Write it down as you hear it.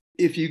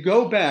if you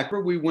go back,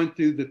 we went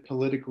through the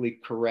politically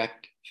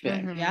correct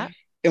thing. Mm-hmm. Yeah.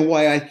 And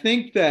why I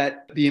think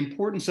that the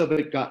importance of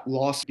it got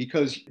lost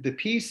because the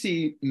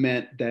PC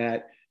meant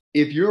that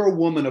if you're a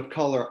woman of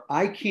color,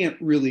 I can't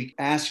really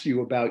ask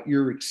you about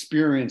your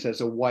experience as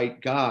a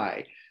white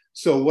guy.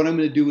 So what I'm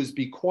going to do is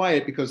be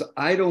quiet because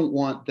I don't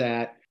want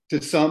that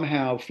to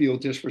somehow feel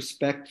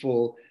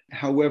disrespectful.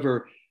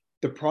 However,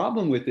 the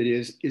problem with it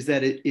is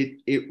that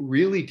it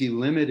really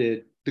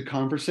delimited the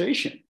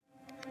conversation.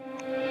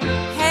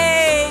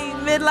 Hey,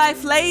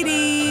 midlife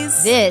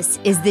ladies. This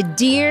is the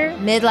Dear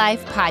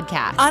Midlife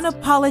Podcast.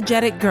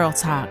 Unapologetic girl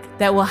talk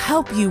that will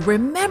help you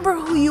remember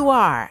who you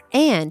are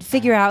and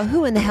figure out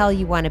who in the hell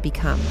you want to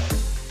become.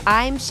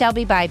 I'm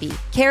Shelby Bybee,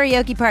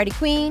 karaoke party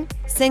queen,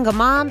 single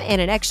mom, and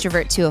an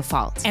extrovert to a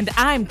fault. And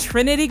I'm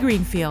Trinity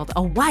Greenfield,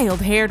 a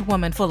wild-haired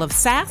woman full of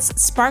sass,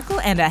 sparkle,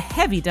 and a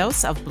heavy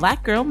dose of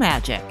black girl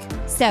magic.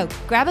 So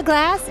grab a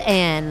glass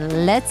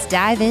and let's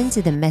dive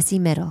into the messy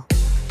middle.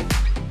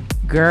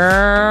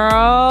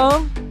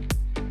 Girl,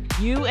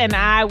 you and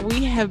I,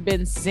 we have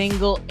been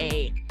single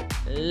a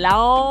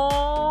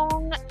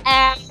long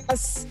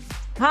ass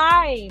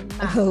time.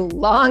 A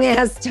long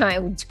ass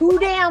time. Too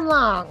damn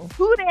long.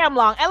 Too damn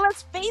long. And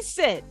let's face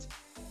it,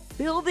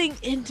 building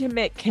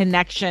intimate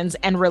connections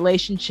and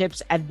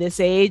relationships at this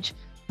age,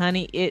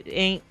 honey, it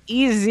ain't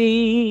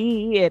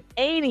easy. It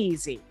ain't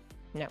easy.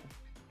 No.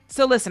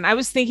 So listen, I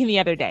was thinking the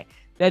other day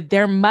that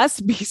there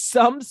must be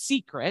some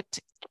secret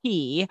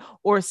key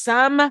or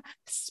some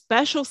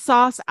special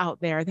sauce out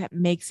there that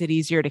makes it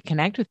easier to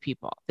connect with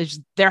people.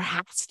 There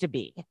has to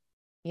be.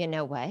 You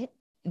know what?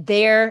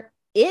 There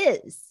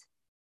is.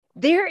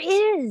 There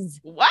is.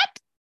 What?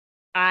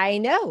 I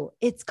know.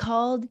 It's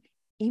called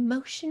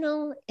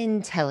emotional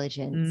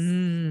intelligence.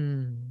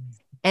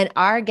 And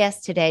our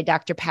guest today,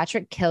 Dr.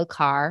 Patrick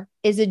Kilcar,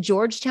 is a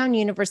Georgetown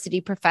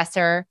University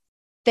professor,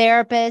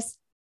 therapist,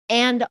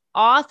 and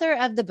author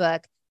of the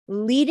book,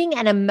 Leading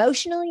an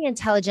Emotionally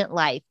Intelligent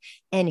Life.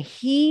 And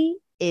he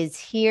is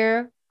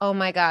here. Oh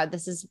my God,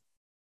 this is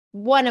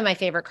one of my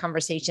favorite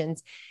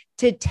conversations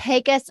to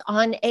take us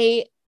on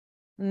a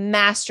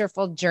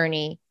masterful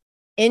journey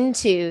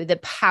into the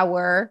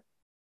power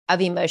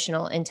of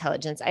emotional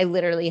intelligence. I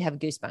literally have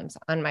goosebumps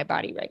on my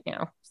body right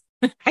now.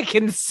 I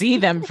can see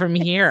them from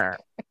here.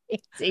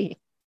 See.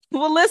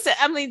 Well, listen,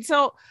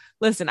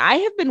 I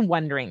have been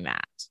wondering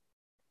that.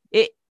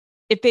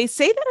 If they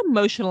say that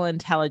emotional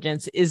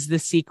intelligence is the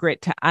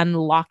secret to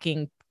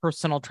unlocking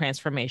personal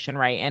transformation,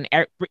 right?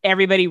 And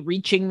everybody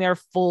reaching their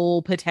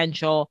full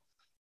potential,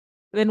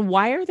 then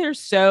why are there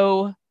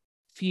so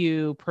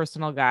few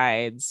personal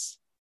guides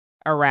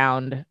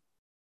around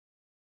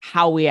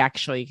how we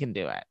actually can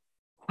do it?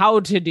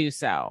 How to do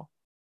so?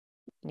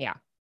 Yeah.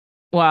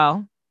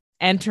 Well,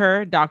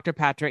 enter Dr.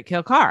 Patrick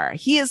Kilcar.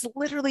 He has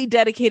literally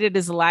dedicated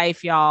his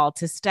life, y'all,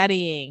 to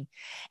studying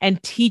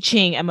and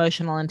teaching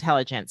emotional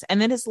intelligence.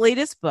 And then his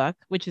latest book,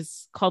 which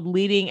is called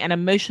Leading an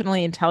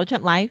Emotionally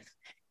Intelligent Life,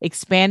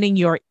 Expanding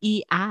Your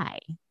EI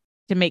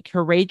to Make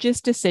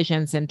Courageous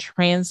Decisions and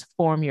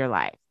Transform Your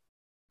Life.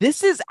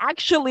 This is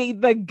actually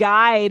the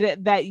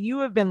guide that you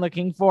have been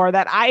looking for,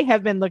 that I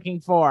have been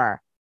looking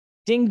for.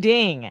 Ding,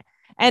 ding.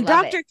 And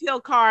Dr.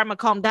 Kilcar, I'm going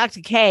to call him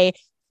Dr. K,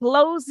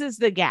 closes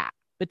the gap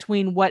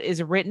between what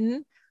is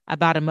written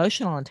about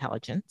emotional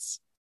intelligence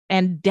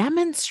and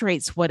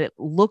demonstrates what it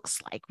looks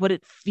like, what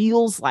it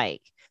feels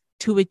like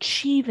to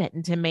achieve it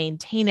and to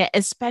maintain it,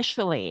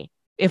 especially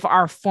if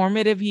our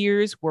formative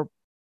years were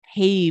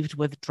paved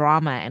with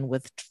drama and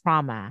with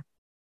trauma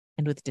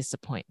and with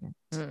disappointment.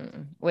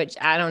 Which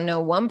I don't know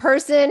one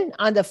person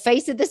on the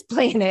face of this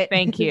planet.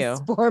 Thank you.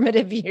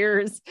 Formative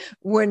years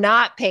were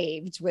not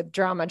paved with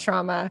drama,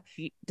 trauma,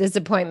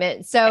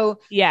 disappointment. So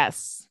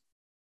yes.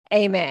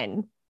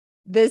 Amen.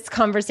 This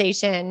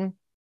conversation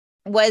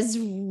was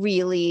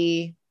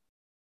really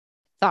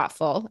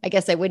thoughtful. I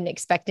guess I wouldn't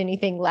expect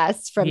anything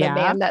less from a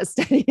man that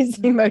studies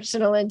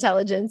emotional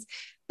intelligence.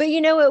 But,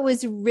 it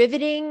was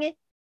riveting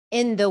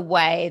in the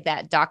way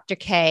that Dr.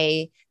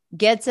 K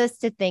gets us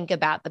to think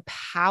about the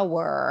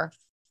power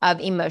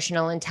of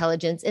emotional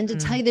intelligence. And to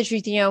tell you the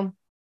truth,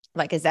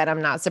 like I said,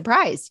 I'm not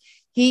surprised.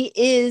 He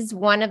is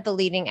one of the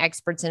leading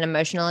experts in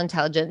emotional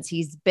intelligence.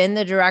 He's been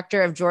the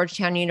director of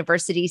Georgetown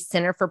University's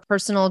Center for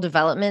Personal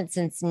Development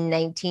since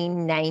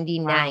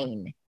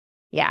 1999. Wow.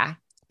 Yeah.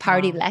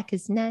 Party like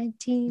it's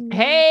 19.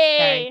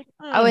 Hey.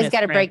 I always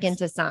got to break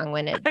into song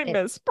when I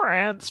miss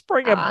Prince.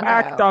 Bring him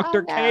back,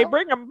 Dr. K.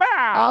 Bring him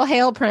back. All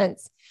hail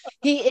Prince.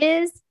 He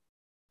is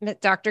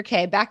Dr.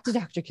 K. Back to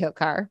Dr.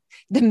 Kilcar.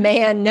 The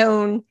man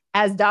known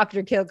as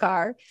Dr.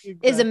 Kilcar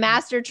is a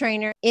master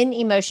trainer in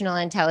emotional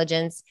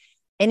intelligence.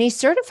 And he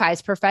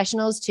certifies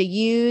professionals to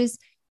use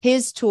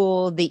his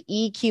tool, the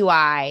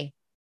EQI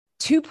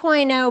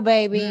 2.0,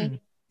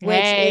 baby,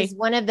 which is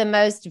one of the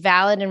most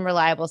valid and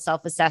reliable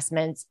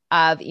self-assessments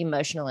of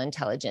emotional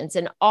intelligence.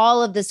 And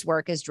all of this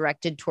work is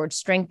directed towards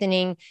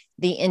strengthening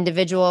the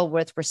individual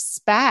with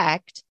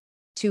respect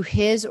to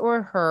his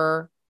or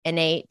her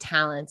innate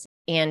talents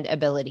and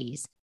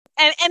abilities.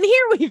 And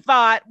here we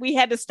thought we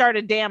had to start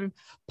a damn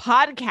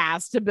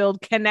podcast to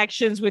build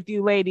connections with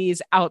you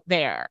ladies out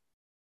there.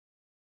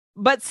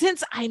 But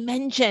since I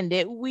mentioned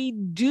it, we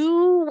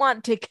do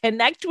want to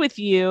connect with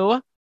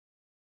you.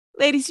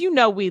 Ladies, you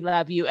know we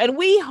love you. And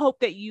we hope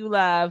that you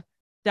love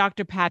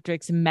Dr.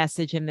 Patrick's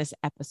message in this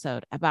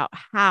episode about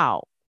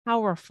how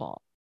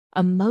powerful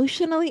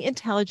emotionally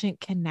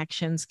intelligent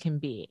connections can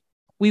be.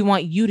 We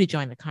want you to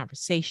join the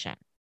conversation.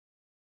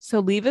 So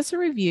leave us a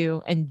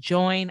review and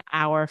join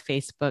our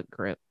Facebook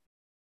group.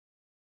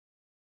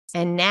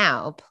 And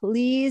now,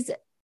 please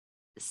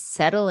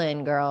settle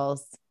in,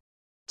 girls,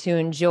 to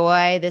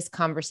enjoy this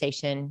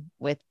conversation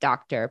with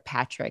Dr.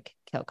 Patrick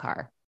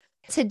Kilcar.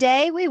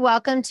 Today, we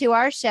welcome to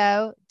our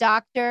show,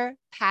 Dr.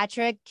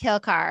 Patrick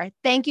Kilcar.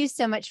 Thank you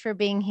so much for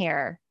being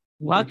here.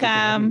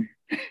 Welcome.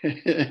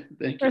 Thank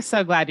you. We're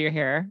so glad you're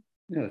here.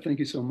 Yeah, thank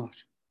you so much.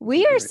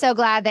 We are so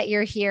glad that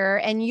you're here,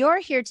 and you're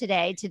here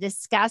today to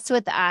discuss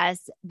with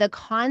us the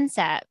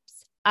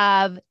concepts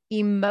of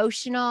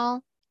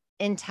emotional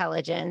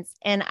intelligence.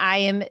 And I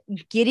am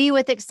giddy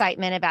with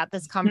excitement about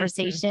this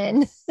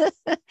conversation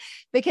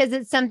because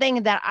it's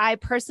something that I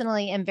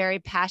personally am very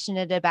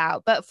passionate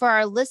about. But for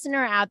our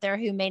listener out there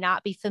who may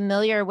not be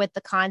familiar with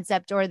the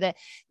concept or the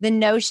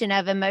notion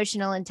of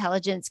emotional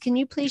intelligence, can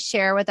you please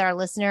share with our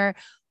listener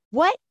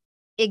what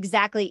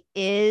exactly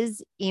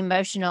is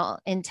emotional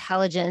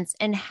intelligence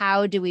and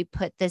how do we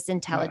put this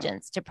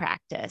intelligence to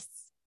practice?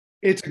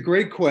 It's a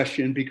great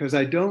question because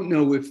I don't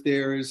know if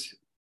there's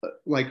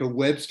like a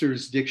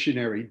Webster's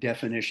dictionary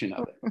definition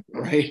of it,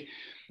 right?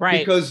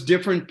 Right. Because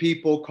different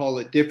people call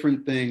it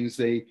different things.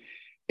 They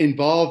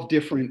involve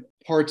different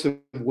parts of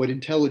what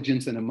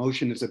intelligence and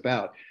emotion is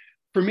about.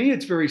 For me,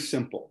 it's very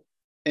simple.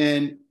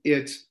 And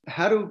it's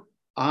how do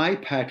I,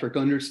 Patrick,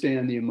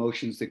 understand the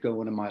emotions that go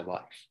into my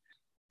life,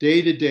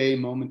 day to day,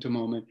 moment to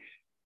moment,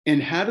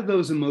 and how do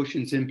those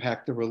emotions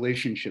impact the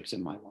relationships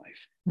in my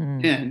life?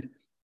 And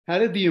how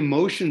did the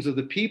emotions of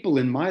the people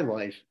in my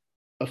life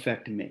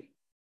affect me?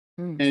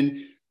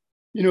 And,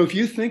 if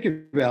you think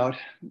about,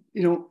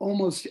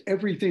 almost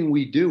everything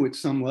we do at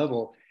some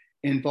level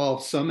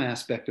involves some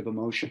aspect of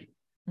emotion.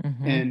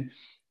 And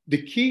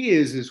the key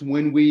is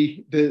when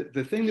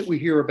the thing that we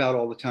hear about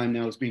all the time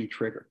now is being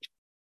triggered.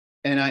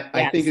 And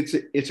I think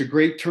it's a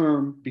great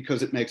term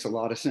because it makes a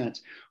lot of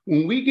sense.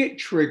 When we get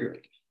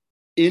triggered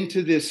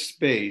into this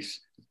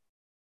space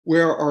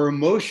where our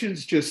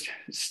emotions just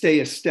stay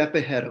a step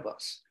ahead of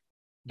us,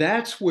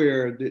 that's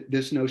where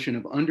this notion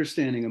of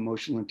understanding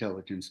emotional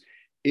intelligence,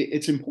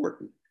 it's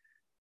important.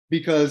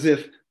 Because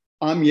if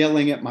I'm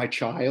yelling at my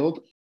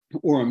child,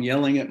 or I'm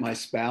yelling at my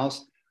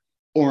spouse,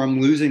 or I'm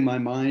losing my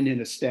mind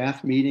in a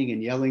staff meeting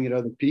and yelling at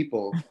other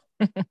people,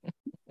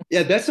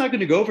 that's not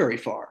going to go very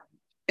far.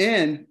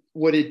 And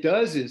what it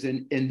does is,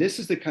 and this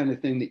is the kind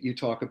of thing that you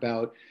talk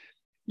about,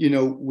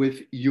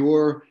 with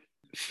your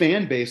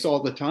fan base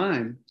all the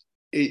time,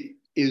 it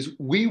is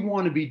we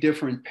want to be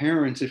different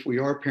parents if we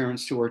are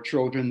parents to our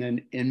children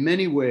than in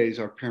many ways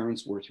our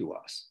parents were to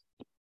us.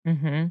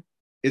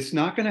 It's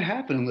not going to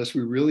happen unless we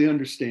really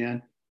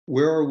understand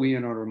where are we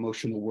in our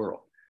emotional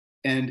world.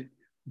 And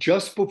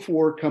just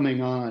before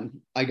coming on,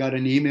 I got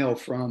an email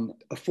from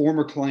a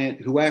former client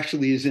who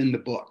actually is in the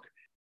book.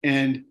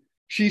 And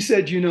she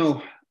said,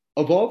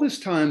 of all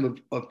this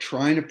time of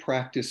trying to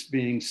practice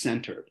being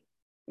centered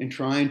and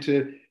trying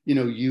to,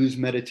 use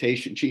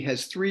meditation, she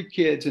has 3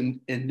 kids and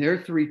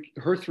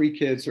her 3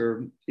 kids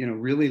are,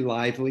 really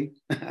lively.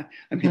 I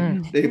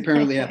mean, they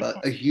apparently have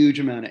a huge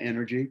amount of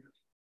energy.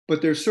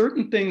 But there's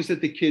certain things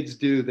that the kids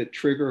do that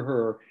trigger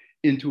her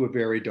into a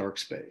very dark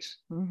space.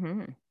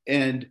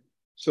 And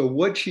so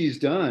what she's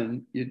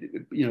done,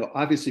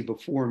 obviously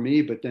before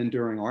me, but then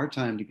during our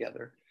time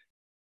together,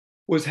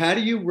 was how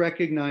do you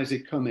recognize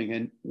it coming?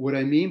 And what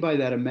I mean by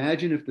that,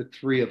 imagine if the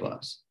 3 of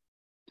us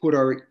put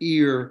our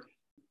ear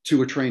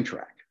to a train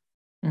track.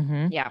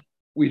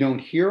 We don't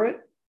hear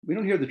it. We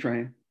don't hear the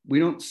train. We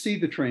don't see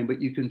the train,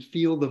 but you can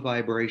feel the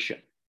vibration.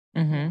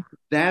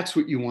 That's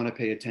what you want to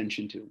pay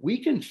attention to.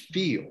 We can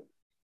feel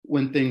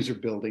when things are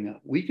building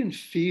up. We can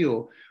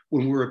feel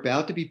when we're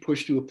about to be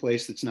pushed to a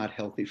place that's not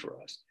healthy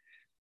for us.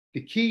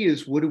 The key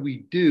is, what do we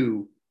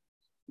do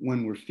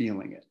when we're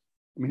feeling it?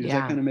 I mean, does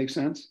that kind of make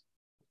sense?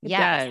 It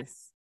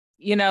does.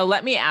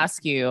 Let me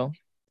ask you.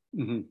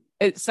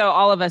 So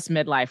all of us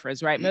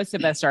midlifers, right? Most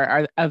of us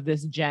are of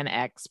this Gen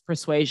X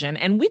persuasion,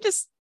 and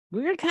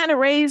we're kind of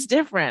raised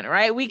different,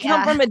 right? We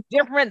come from a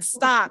different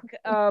stock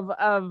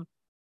of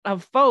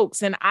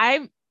folks, and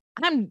I'm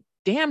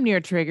damn near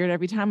triggered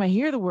every time I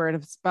hear the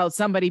word about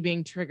somebody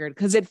being triggered,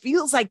 because it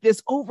feels like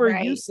this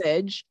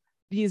overusage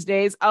these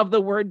days of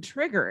the word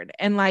triggered.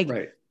 And I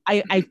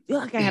feel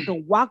like I have to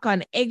walk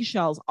on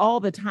eggshells all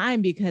the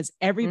time because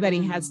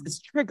everybody has this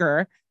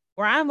trigger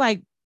where I'm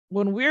like,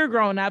 when we were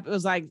growing up, it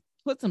was like,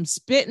 put some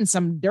spit and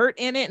some dirt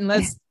in it and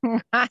let's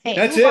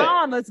That's move it.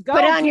 on. Let's go.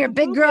 Put on your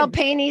big girl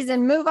panties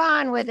and move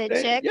on with it,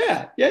 chick.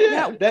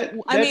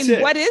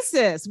 What is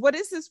this? What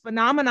is this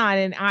phenomenon?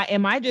 And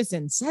am I just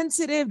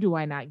insensitive? Do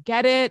I not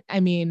get it?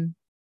 I mean,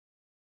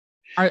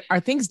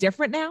 are things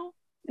different now?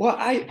 Well,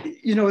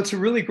 it's a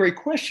really great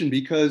question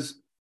because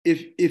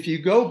if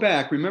you go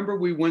back, remember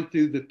we went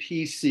through the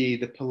PC,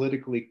 the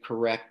politically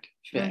correct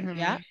thing. Mhm.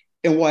 Yeah.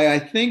 And why I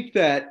think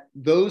that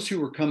those who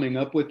were coming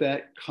up with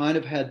that kind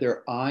of had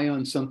their eye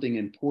on something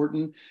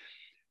important.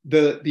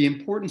 The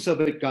importance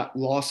of it got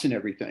lost in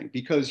everything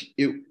because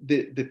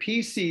the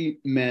PC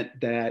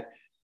meant that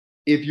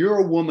if you're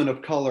a woman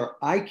of color,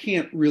 I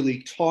can't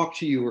really talk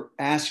to you or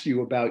ask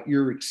you about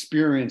your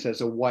experience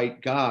as a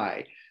white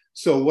guy.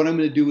 So what I'm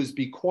going to do is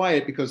be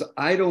quiet because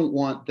I don't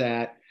want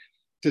that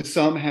to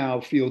somehow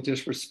feel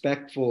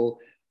disrespectful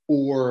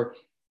or,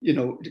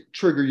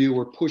 trigger you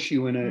or push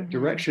you in a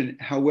direction.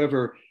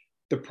 However,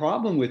 the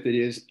problem with it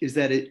is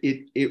that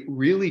it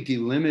really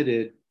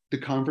delimited the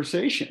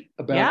conversation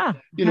about, Yeah.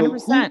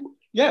 100%.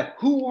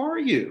 who are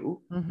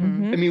you?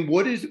 Mhm. I mean,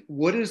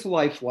 what is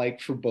life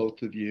like for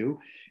both of you?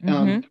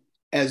 Mhm.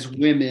 As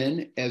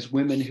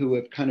women who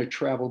have kind of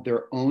traveled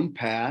their own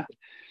path,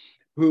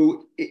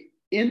 who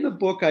in the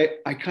book,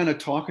 I kind of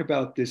talk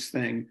about this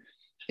thing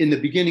in the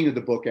beginning of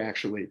the book,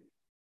 actually,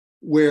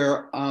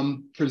 where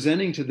I'm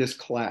presenting to this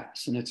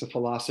class, and it's a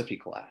philosophy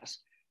class.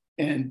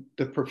 And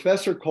the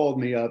professor called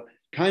me up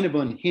kind of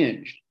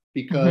unhinged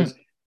because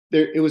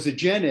it was a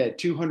gen ed,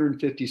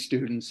 250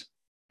 students.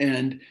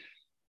 And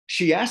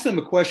she asked them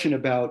a question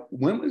about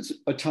when was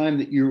a time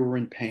that you were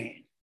in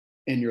pain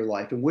in your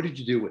life and what did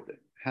you do with it?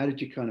 How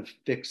did you kind of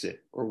fix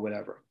it or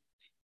whatever?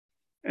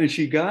 And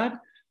she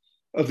got,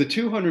 of the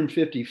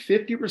 250,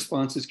 50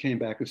 responses came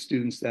back of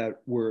students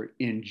that were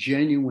in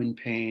genuine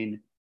pain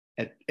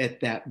at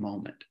that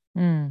moment.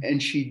 Mm.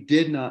 And she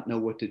did not know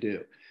what to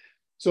do.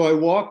 So I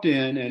walked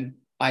in and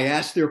I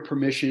asked their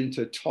permission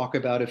to talk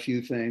about a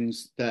few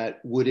things that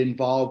would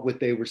involve what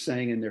they were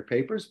saying in their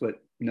papers,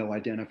 but no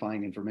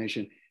identifying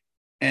information.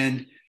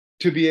 And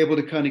to be able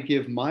to kind of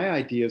give my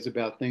ideas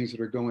about things that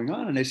are going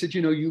on. And I said,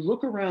 you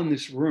look around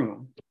this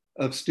room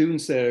of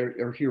students that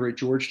are here at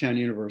Georgetown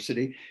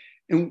University,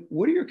 and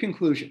what are your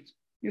conclusions?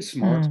 You're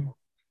smart,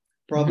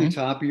 probably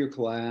top of your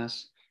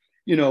class,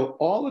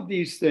 all of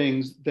these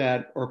things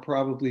that are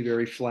probably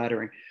very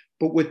flattering.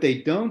 But what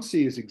they don't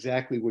see is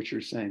exactly what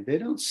you're saying. They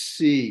don't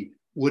see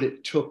what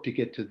it took to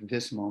get to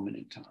this moment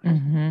in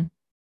time.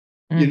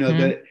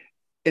 That,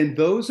 and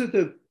those are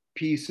the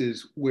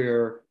pieces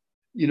where,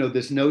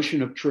 this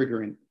notion of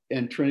triggering,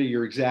 and Trinity,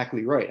 you're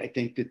exactly right. I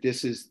think that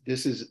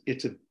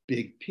it's a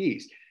big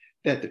piece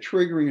that the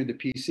triggering of the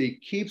PC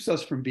keeps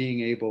us from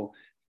being able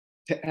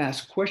to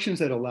ask questions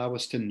that allow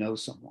us to know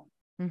someone.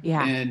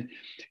 Yeah. And,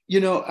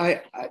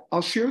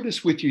 I'll share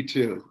this with you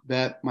too,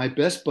 that my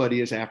best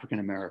buddy is African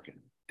American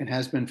and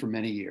has been for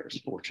many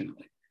years,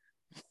 fortunately.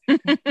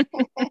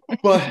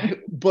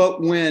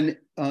 but when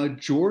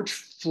George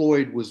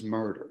Floyd was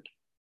murdered,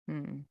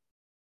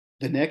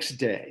 the next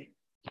day,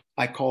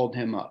 I called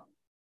him up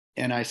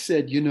and I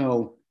said,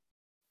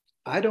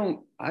 I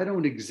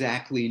don't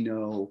exactly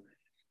know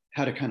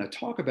how to kind of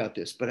talk about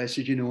this, but I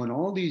said, in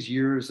all these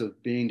years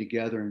of being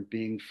together and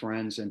being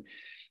friends and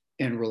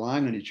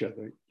relying on each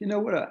other, I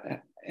don't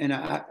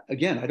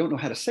know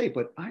how to say it,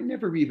 but I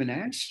never even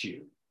asked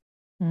you,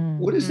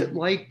 what is it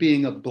like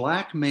being a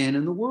Black man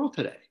in the world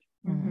today?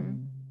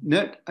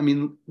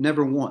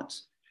 Never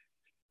once.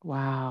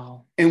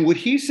 Wow. And what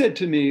he said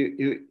to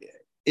me,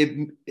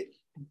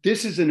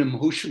 this is an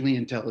emotionally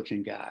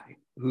intelligent guy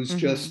who's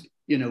just,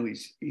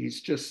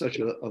 he's just such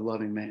a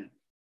loving man.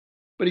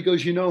 But he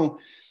goes,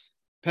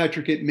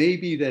 Patrick, it may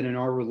be that in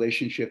our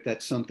relationship,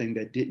 that's something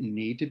that didn't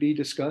need to be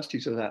discussed.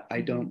 He said,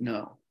 I don't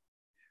know.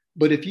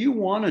 But if you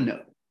want to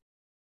know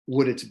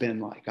what it's been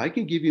like, I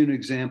can give you an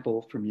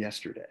example from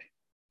yesterday.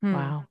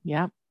 Wow.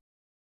 Yeah.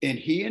 And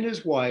he and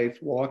his wife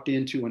walked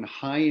into a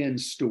high-end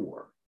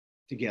store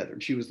together,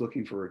 and she was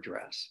looking for a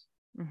dress.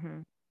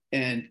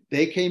 And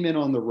they came in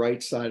on the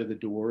right side of the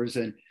doors,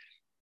 and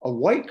a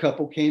white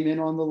couple came in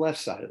on the left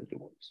side of the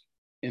doors.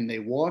 And they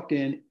walked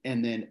in,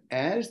 and then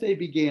as they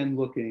began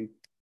looking,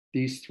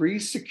 these 3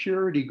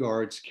 security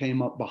guards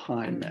came up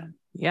behind them.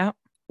 Yeah.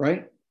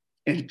 Right?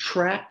 And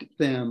tracked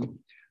them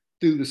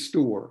through the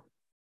store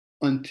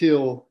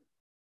until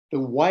the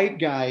white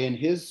guy and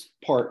his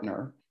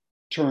partner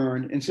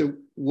turned and said,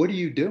 what are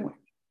you doing?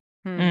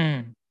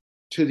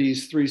 To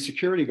these 3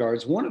 security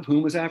guards, one of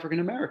whom was African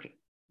American.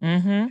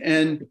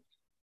 And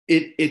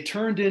it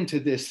turned into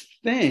this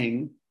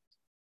thing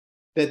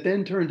that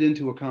then turned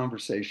into a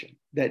conversation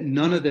that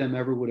none of them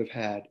ever would have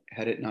had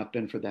it not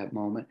been for that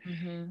moment.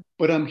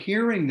 But I'm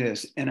hearing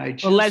this and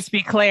well, let's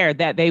be clear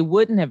that they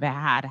wouldn't have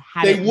had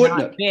it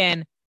not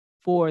been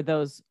for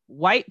those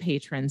white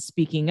patrons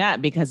speaking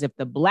up, because if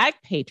the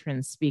Black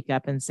patrons speak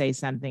up and say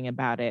something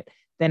about it,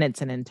 then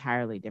it's an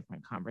entirely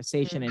different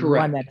conversation and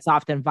one that's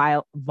often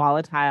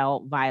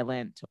volatile,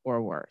 violent,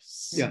 or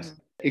worse. Yes,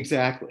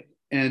 exactly.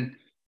 And,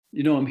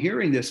 I'm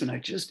hearing this and I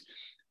just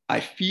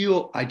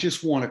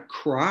want to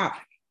cry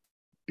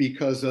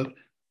because of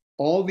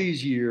all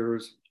these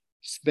years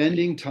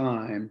spending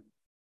time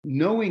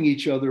knowing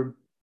each other,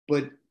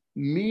 but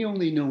me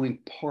only knowing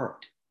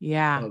part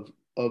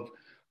of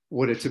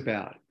what it's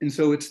about. And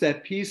so it's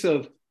that piece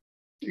of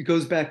it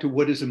goes back to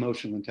what is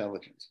emotional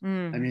intelligence.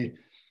 Mm. I mean,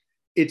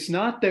 it's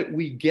not that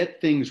we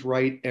get things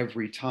right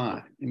every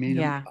time. I mean,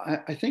 Yeah.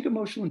 I think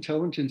emotional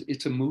intelligence,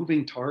 it's a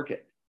moving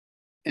target.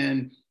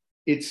 And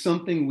it's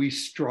something we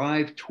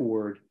strive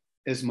toward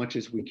as much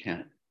as we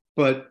can.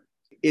 But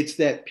it's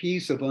that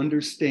piece of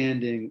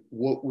understanding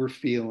what we're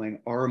feeling,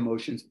 our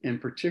emotions, and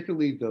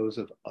particularly those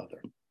of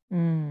others.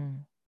 Mm.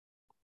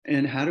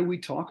 And how do we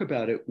talk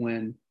about it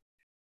when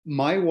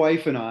my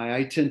wife and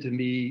I tend to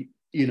be,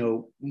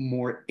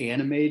 more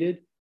animated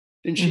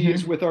than she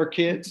is with our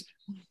kids.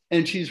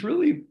 And she's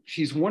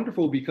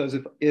wonderful because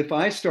if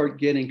I start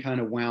getting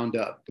kind of wound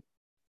up,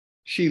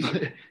 she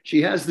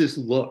has this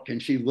look and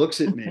she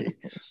looks at me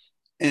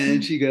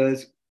and she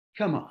goes,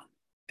 "Come on."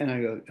 And I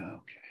go,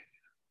 "Okay."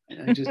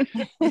 And I just,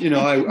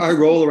 I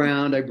roll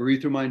around, I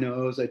breathe through my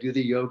nose, I do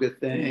the yoga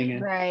thing.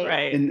 And,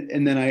 Right.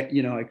 and then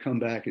I come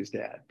back as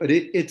dad. But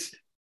it's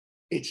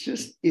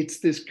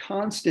this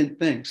constant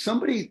thing.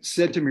 Somebody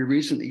said to me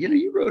recently,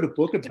 you wrote a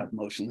book about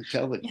emotional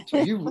intelligence.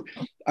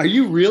 Are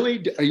you really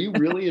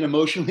an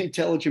emotionally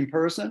intelligent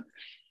person?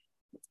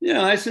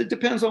 I said,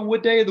 depends on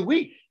what day of the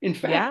week. In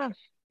fact,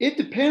 it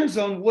depends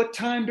on what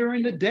time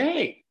during the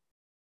day.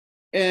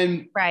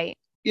 And, right.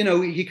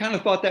 He kind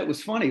of thought that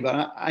was funny,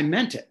 but I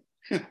meant it.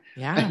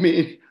 Yeah. I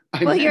mean,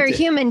 you're a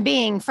human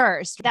being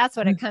first. That's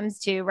what it comes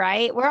to,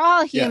 right? We're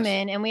all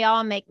human and we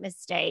all make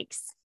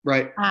mistakes.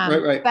 Right.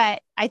 Right.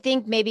 But I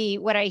think maybe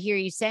what I hear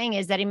you saying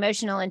is that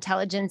emotional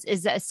intelligence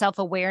is a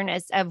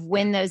self-awareness of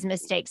when those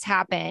mistakes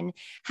happen.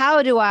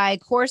 How do I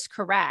course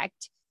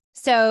correct?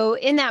 So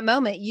in that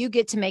moment, you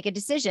get to make a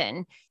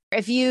decision.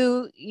 If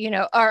you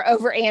are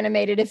over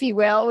animated, if you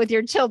will, with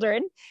your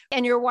children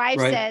and your wife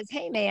says,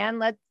 "Hey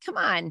man, come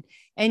on."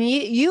 And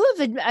you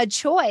have a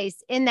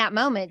choice in that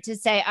moment to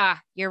say,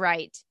 "You're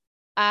right.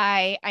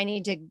 I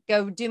need to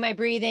go do my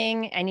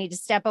breathing. I need to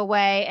step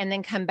away and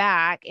then come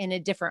back in a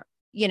different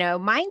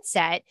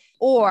mindset,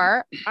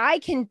 or I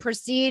can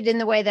proceed in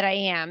the way that I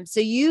am." So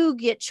you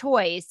get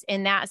choice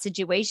in that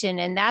situation.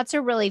 And that's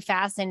a really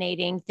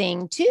fascinating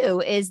thing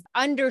too, is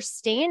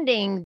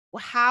understanding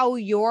how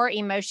your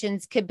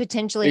emotions could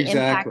potentially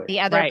impact the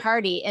other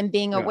party, and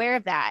being aware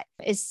of that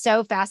is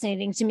so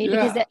fascinating to me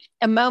because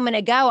a moment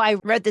ago, I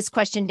wrote this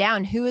question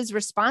down. Who is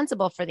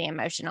responsible for the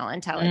emotional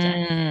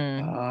intelligence?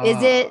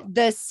 Is it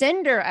the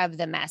sender of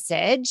the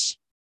message?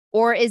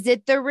 Or is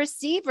it the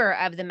receiver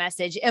of the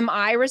message? Am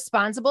I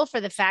responsible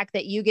for the fact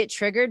that you get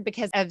triggered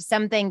because of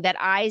something that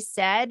I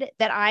said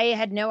that I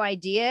had no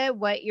idea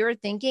what you're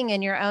thinking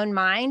in your own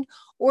mind?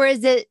 Or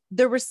is it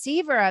the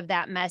receiver of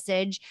that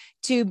message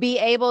to be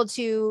able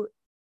to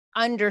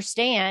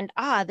understand,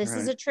 this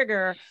is a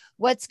trigger.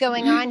 What's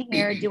going on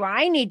here? Do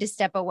I need to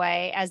step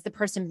away as the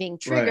person being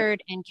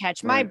triggered and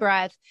catch my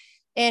breath?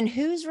 And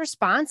who's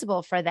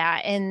responsible for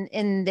that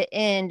in the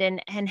end?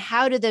 And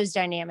how do those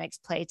dynamics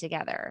play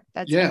together?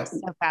 That's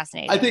so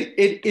fascinating. I think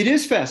it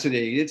is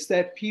fascinating. It's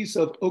that piece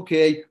of,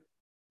 okay,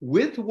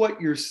 with what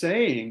you're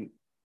saying,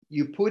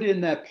 you put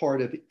in that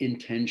part of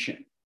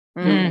intention.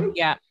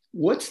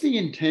 What's the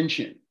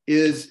intention?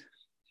 Is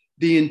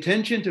the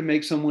intention to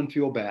make someone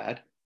feel bad?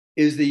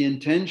 Is the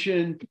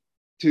intention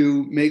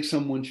to make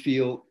someone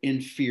feel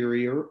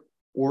inferior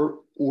or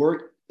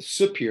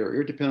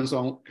superior? Depends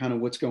on kind of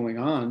what's going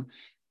on.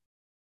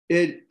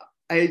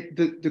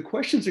 The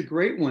question's a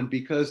great one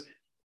because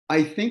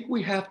I think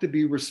we have to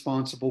be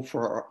responsible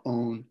for our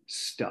own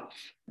stuff.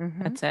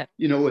 That's it.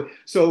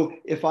 So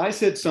if I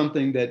said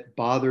something that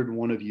bothered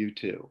one of you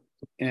two,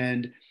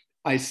 and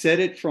I said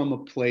it from a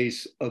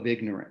place of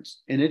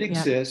ignorance, and it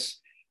exists,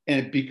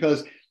 and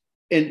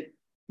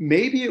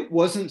maybe it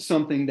wasn't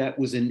something that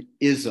was an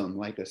ism,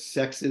 like a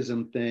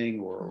sexism thing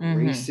or a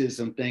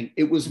racism thing.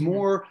 It was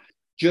more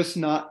just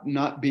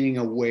not being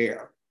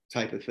aware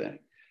type of thing.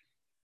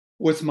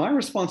 What's my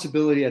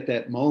responsibility at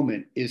that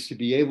moment is to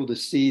be able to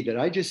see that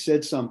I just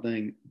said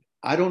something.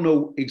 I don't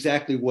know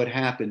exactly what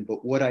happened,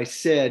 but what I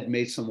said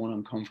made someone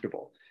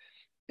uncomfortable.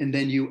 And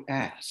then you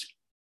ask,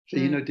 so,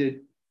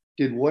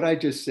 did what I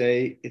just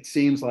say, it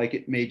seems like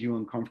it made you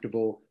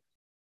uncomfortable.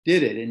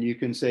 Did it? And you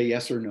can say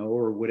yes or no,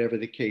 or whatever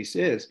the case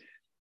is.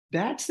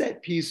 That's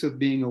that piece of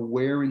being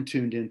aware and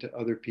tuned into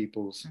other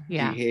people's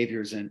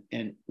behaviors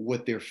and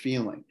what they're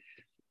feeling.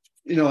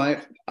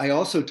 I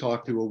also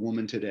talked to a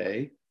woman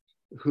today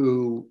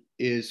who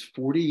is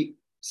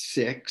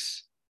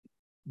 46,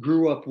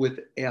 grew up with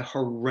a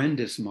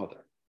horrendous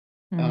mother.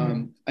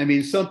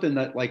 Something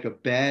that like a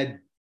bad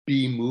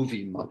B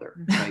movie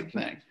mother type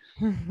thing.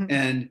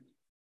 And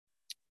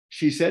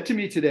she said to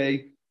me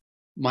today,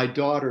 my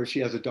daughter, she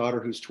has a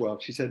daughter who's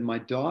 12. She said, my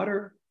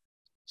daughter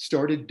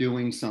started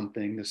doing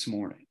something this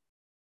morning.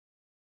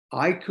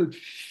 I could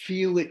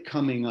feel it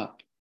coming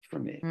up for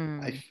me.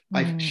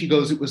 She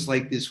goes, it was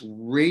like this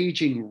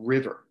raging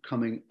river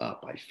coming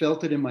up. I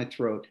felt it in my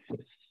throat.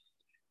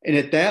 And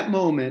at that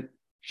moment,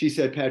 she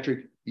said,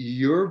 Patrick,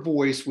 your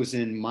voice was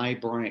in my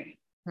brain.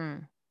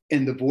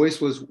 And the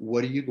voice was,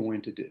 what are you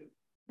going to do?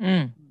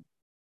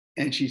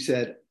 And she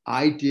said,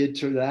 I did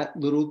to that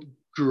little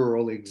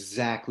girl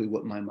exactly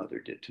what my mother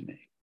did to me.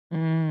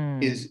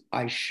 is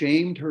I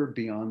shamed her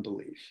beyond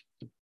belief.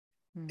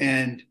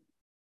 And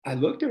I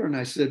looked at her and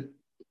I said,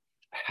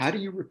 how do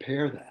you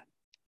repair that?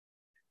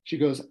 She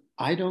goes,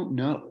 I don't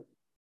know,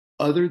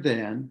 other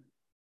than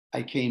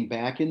I came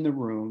back in the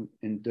room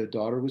and the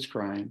daughter was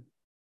crying.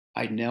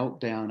 I knelt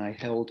down, I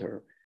held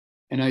her,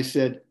 and I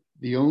said,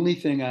 the only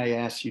thing I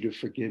ask you to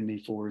forgive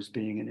me for is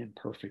being an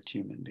imperfect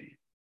human being.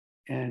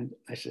 And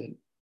I said,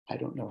 I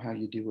don't know how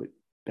you do it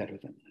better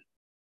than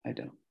that. I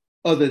don't,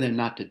 other than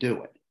not to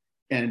do it.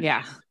 And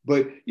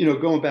but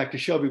going back to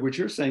Shelby, what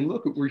you're saying,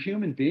 look, we're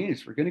human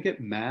beings. We're going to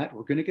get mad.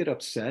 We're going to get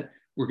upset.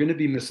 We're going to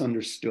be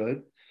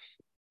misunderstood.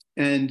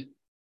 And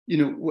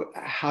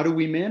how do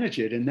we manage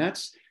it? And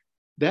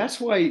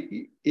that's why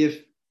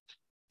if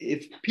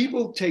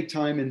people take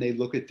time and they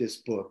look at this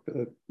book,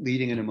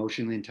 Leading an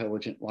Emotionally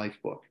Intelligent Life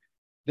book,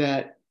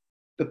 that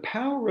the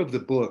power of the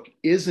book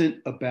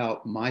isn't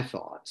about my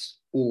thoughts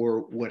or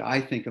what I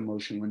think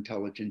emotional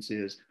intelligence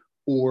is,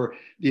 or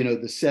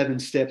the 7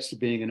 steps to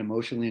being an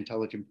emotionally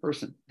intelligent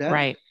person.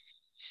 Right.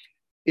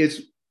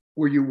 It's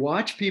where you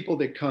watch people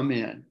that come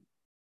in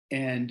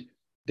and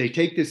they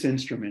take this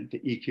instrument, the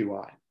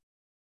EQI.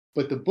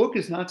 But the book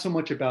is not so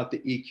much about the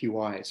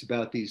EQI. It's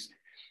about these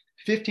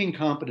 15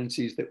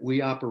 competencies that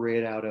we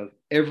operate out of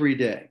every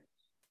day.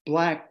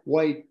 Black,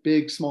 white,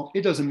 big, small,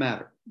 it doesn't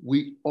matter.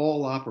 We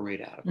all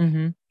operate out of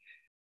it.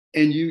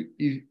 And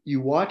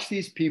you watch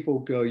these people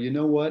go, you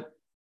know what?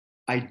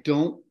 I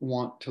don't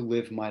want to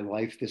live my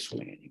life this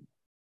way anymore.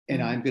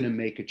 And I'm going to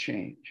make a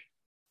change.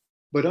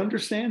 But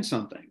understand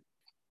something.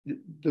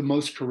 The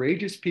most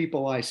courageous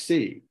people I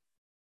see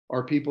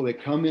are people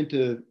that come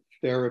into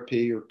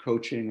therapy or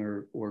coaching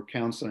or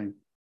counseling,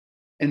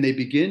 and they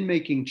begin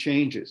making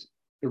changes.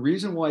 The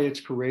reason why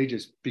it's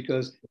courageous,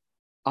 because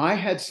I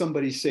had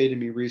somebody say to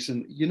me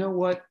recently, you know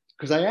what?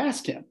 Because I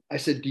asked him, I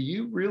said, do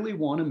you really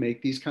want to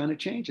make these kind of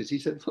changes? He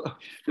said, look,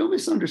 don't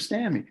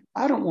misunderstand me.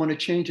 I don't want to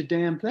change a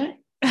damn thing.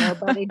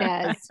 Nobody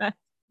does.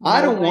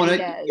 I don't want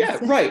to. Yeah,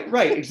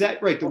 right.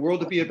 Exactly. Right. The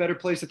world would be a better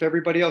place if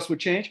everybody else would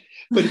change.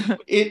 But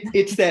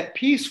it's that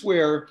piece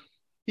where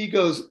he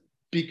goes,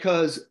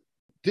 because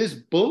this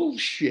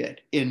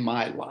bullshit in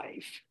my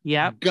life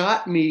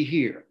got me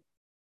here.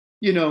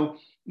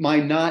 My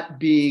not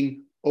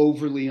being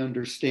overly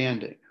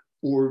understanding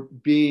or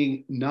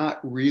being not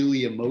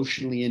really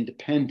emotionally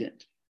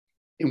independent.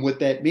 And what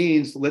that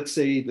means, let's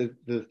say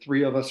the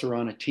 3 of us are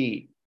on a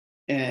team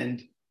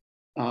and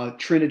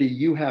Trinity,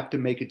 you have to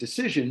make a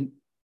decision.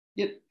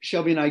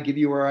 Shelby and I give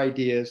you our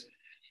ideas.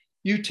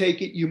 You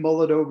take it, you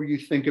mull it over, you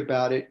think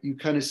about it, you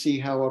kind of see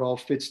how it all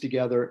fits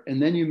together, and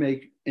then you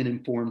make an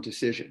informed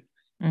decision.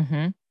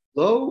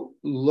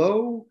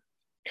 Low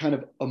kind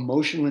of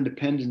emotional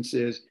independence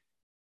is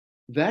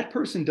that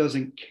person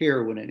doesn't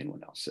care what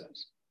anyone else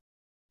says.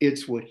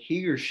 It's what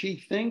he or she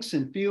thinks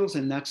and feels,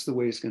 and that's the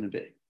way it's going to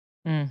be.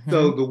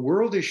 So the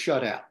world is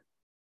shut out.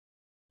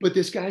 But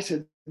this guy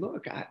said,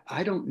 look,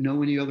 I don't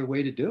know any other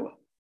way to do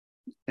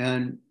it.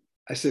 And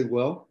I said,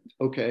 well,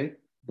 okay,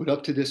 but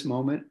up to this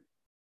moment,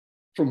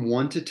 from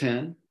 1 to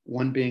 10,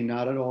 1 being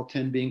not at all,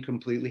 10 being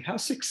completely, how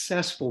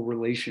successful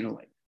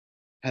relationally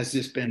has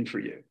this been for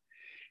you?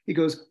 He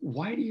goes,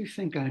 why do you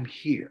think I'm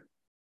here?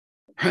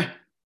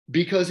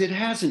 Because it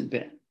hasn't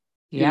been.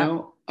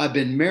 I've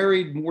been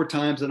married more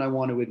times than I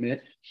want to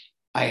admit.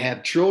 I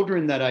have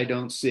children that I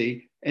don't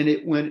see. And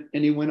he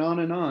went on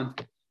and on.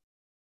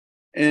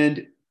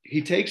 And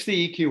he takes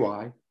the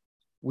EQI.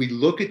 We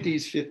look at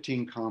these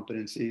 15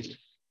 competencies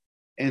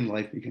and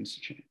life begins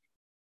to change.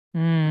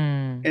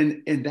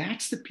 And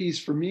that's the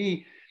piece for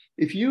me.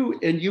 If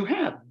you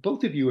have,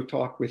 both of you have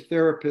talked with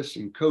therapists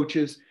and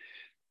coaches,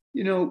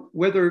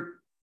 whether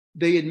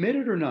they admit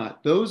it or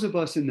not, those of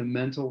us in the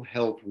mental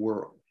health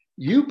world,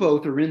 you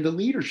both are in the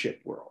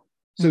leadership world.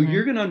 So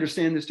you're going to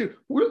understand this too.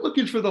 We're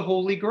looking for the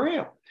Holy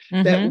Grail,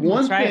 that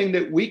one thing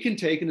that we can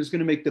take and is going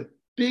to make the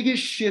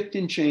biggest shift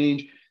and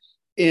change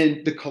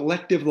in the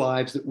collective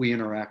lives that we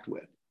interact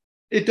with.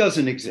 It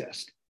doesn't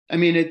exist. I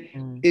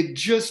mean, it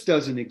just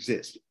doesn't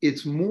exist.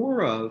 It's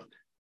more of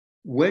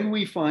when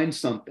we find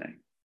something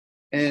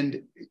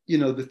and,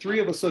 the 3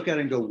 of us look at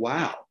it and go,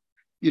 wow,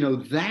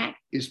 that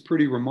is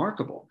pretty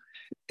remarkable.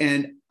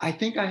 And I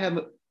think I have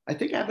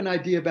an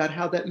idea about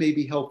how that may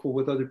be helpful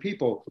with other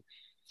people.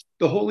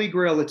 The Holy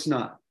Grail, it's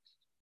not.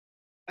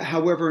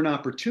 However, an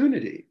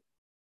opportunity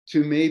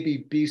to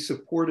maybe be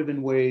supportive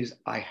in ways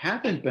I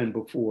haven't been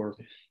before,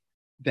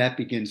 that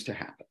begins to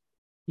happen.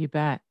 You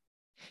bet.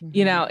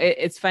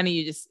 It's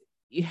funny.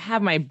 You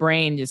have my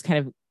brain just kind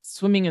of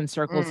swimming in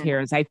circles here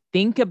as I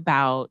think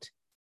about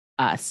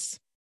us,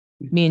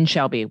 me and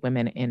Shelby,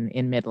 women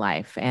in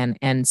midlife,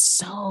 and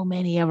so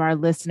many of our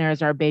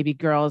listeners are baby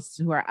girls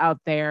who are out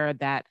there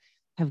that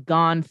have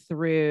gone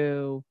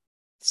through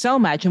so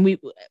much. And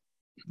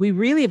we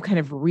really have kind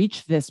of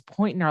reached this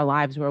point in our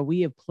lives where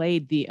we have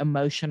played the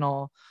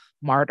emotional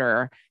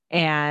martyr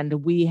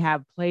and we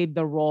have played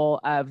the role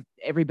of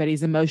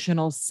everybody's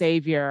emotional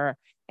savior.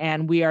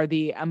 And we are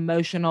the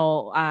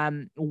emotional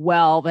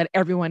well that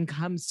everyone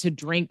comes to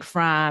drink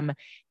from.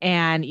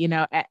 And,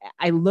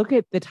 I look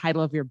at the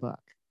title of your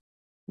book,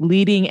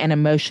 leading an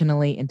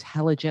emotionally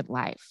intelligent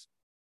life,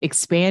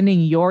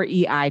 expanding your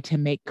EI to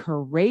make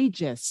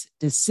courageous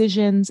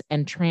decisions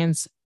and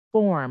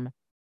transform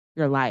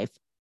your life.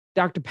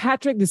 Dr.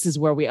 Patrick, this is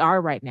where we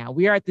are right now.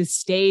 We are at this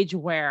stage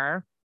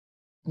where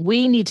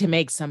we need to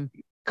make some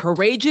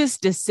courageous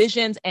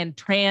decisions and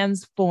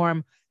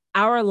transform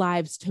our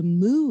lives to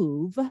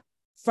move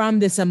from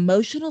this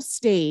emotional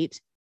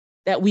state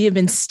that we have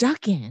been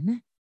stuck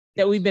in,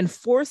 that we've been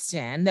forced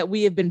in, that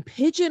we have been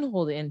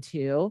pigeonholed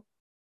into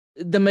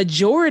the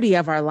majority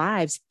of our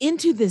lives,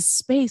 into this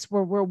space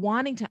where we're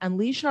wanting to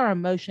unleash our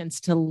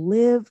emotions to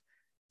live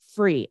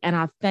free and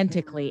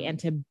authentically and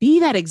to be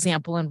that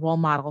example and role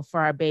model for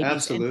our babies.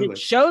 Absolutely. And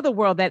to show the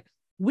world that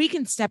we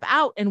can step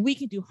out and we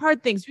can do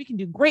hard things. We can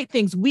do great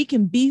things. We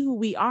can be who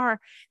we are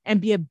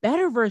and be a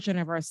better version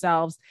of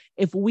ourselves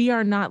if we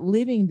are not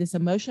living this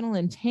emotional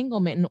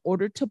entanglement in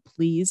order to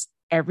please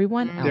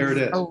everyone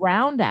else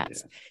around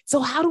us. Yeah. So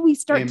how do we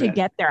start to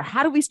get there?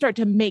 How do we start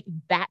to make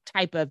that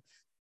type of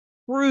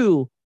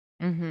true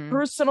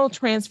personal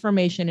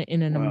transformation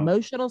in an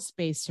emotional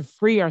space to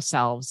free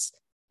ourselves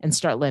and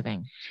start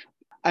living?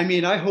 I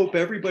mean, I hope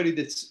everybody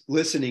that's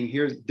listening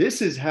here,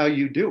 this is how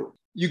you do it.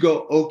 You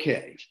go,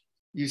 okay,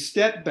 you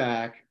step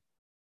back,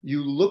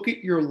 you look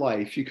at your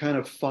life, you kind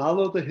of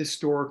follow the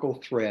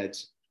historical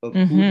threads of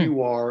who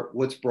you are,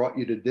 what's brought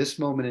you to this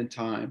moment in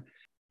time.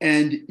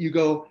 And you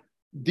go,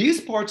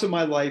 these parts of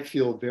my life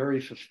feel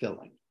very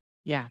fulfilling.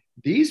 Yeah.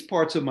 These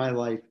parts of my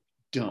life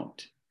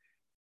don't.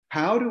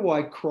 How do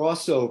I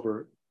cross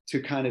over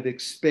to kind of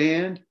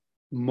expand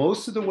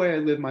most of the way I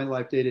live my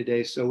life day to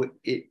day so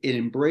it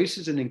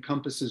embraces and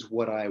encompasses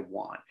what I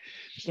want?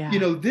 Yeah. You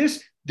know,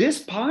 this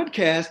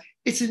podcast,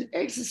 it's an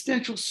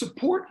existential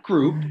support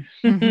group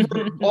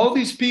for all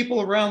these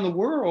people around the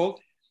world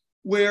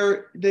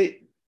where they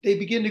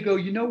begin to go,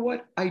 you know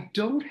what? I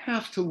don't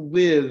have to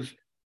live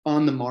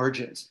on the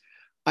margins.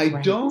 I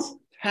don't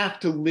have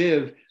to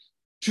live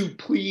to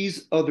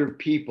please other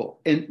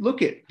people. And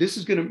look at, this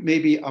is going to,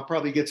 maybe I'll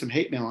probably get some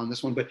hate mail on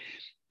this one, but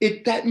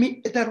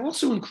that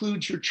also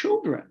includes your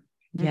children.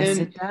 Yes,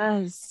 and it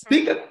does.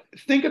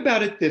 Think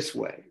about it this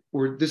way,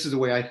 or this is the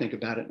way I think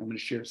about it. And I'm going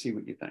to see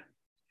what you think.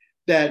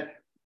 That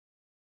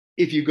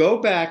if you go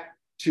back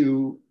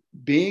to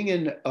being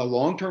in a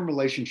long-term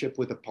relationship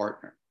with a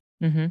partner,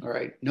 all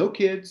right, no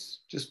kids,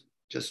 just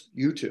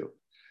you two.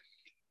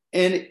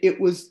 And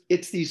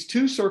it's these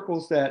two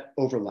circles that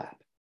overlap.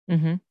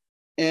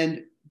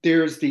 And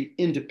there's the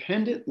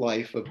independent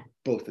life of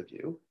both of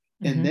you.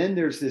 And then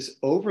there's this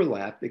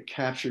overlap that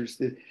captures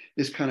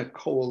this kind of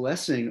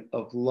coalescing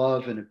of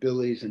love and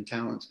abilities and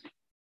talents.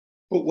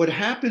 But what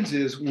happens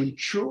is when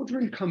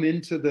children come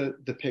into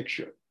the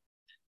picture,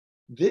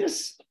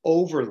 this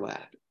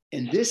overlap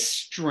and this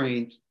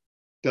strength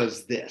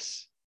does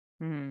this.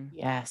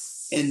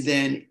 Yes. And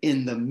then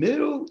in the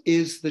middle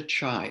is the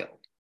child.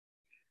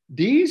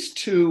 These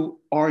two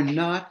are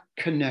not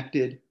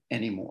connected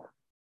anymore.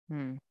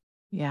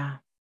 Yeah.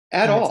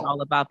 At all. It's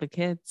all about the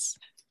kids.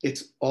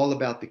 It's all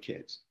about the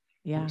kids.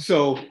 Yeah.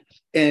 So,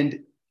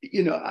 and,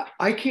 you know,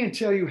 I can't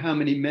tell you how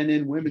many men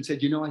and women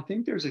said, you know, I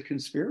think there's a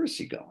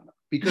conspiracy going on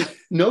because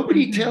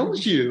nobody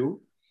tells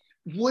you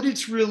what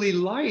it's really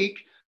like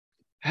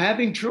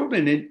having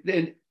children.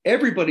 And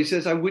everybody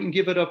says, I wouldn't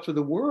give it up for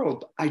the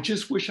world. I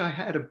just wish I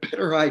had a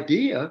better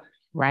idea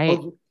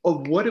of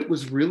what it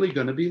was really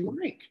going to be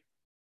like.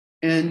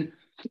 And,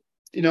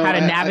 you know, how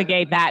to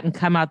navigate that and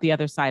come out the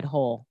other side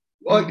whole.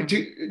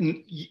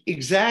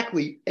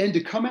 Exactly. And to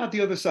come out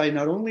the other side,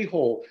 not only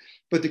whole,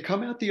 but to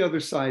come out the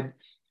other side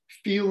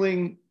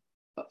feeling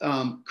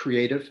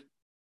creative.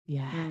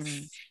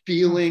 Yes.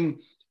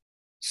 Feeling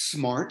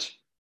smart.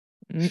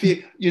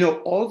 You know,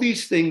 all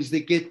these things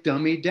that get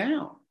dummied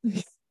down.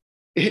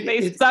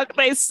 They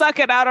suck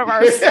it out of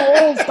our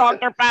souls,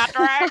 Dr.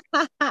 Patrick.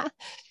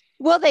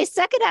 Well, they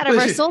suck it out of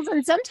our souls.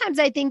 And sometimes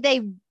I think they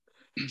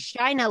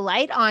shine a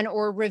light on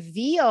or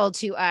reveal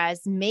to us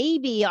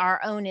maybe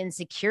our own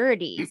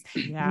insecurities.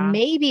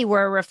 Maybe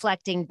we're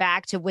reflecting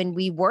back to when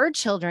we were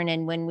children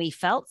and when we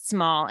felt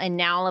small. And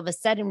now all of a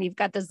sudden we've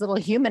got this little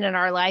human in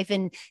our life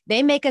and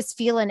they make us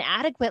feel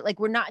inadequate, like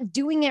we're not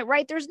doing it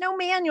right. There's no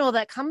manual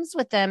that comes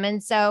with them.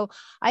 And so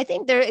I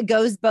think it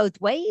goes both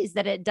ways,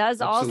 that it does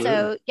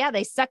also,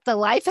 they suck the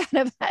life out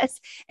of us.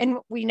 And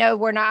we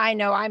know I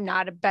know I'm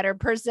not a better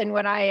person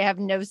when I have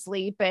no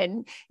sleep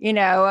and, you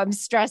know, I'm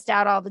stressed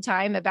out all the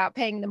time about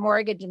paying the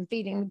mortgage and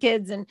feeding the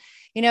kids. And,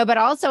 you know, but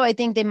also I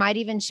think they might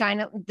even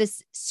shine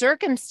this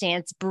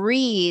circumstance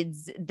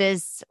breeds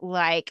this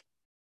like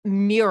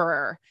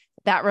mirror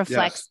that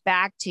reflects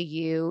back to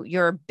you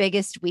your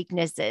biggest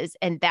weaknesses.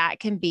 And that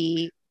can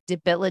be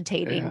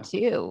debilitating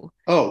too.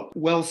 Oh,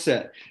 well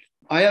said.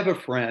 I have a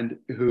friend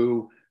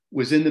who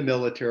was in the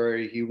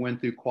military. He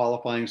went through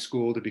qualifying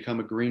school to become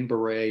a Green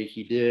Beret.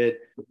 He did.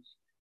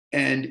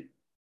 And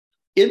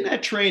in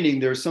that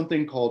training, there's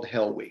something called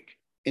Hell Week.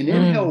 And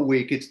in Hell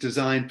Week, it's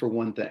designed for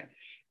one thing.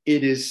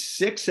 It is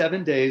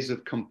 6-7 days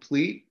of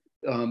complete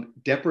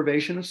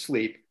deprivation of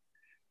sleep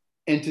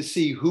and to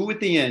see who at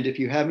the end, if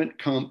you haven't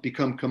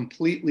become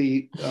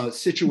completely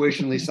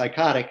situationally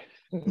psychotic,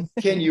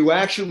 can you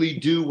actually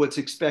do what's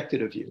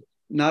expected of you?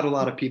 Not a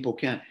lot of people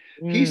can.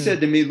 He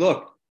said to me,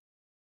 look,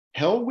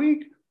 Hell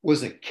Week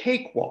was a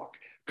cakewalk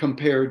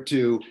compared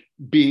to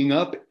being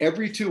up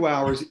every 2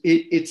 hours.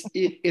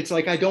 It's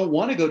like I don't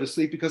want to go to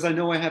sleep because I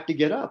know I have to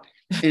get up.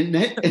 And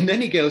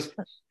then he goes,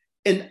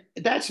 and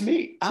that's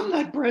me. I'm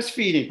not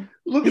breastfeeding.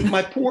 Look at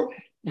my poor,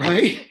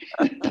 right?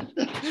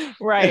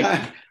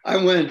 Right. I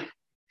went,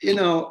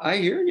 I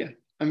hear you.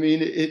 I mean,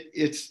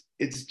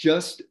 it's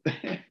just,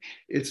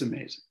 it's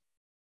amazing.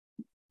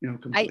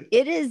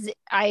 Completely.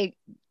 I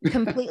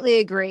completely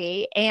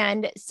agree.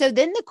 And so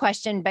then the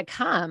question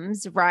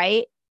becomes,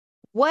 right?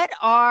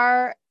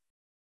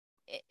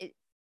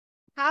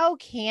 How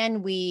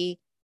can we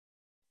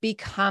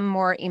become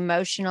more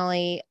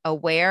emotionally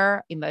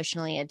aware,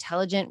 emotionally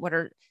intelligent? What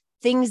are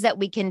things that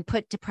we can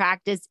put to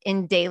practice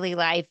in daily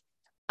life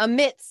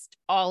amidst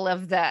all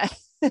of the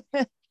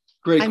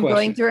Great I'm question.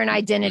 going through an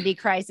identity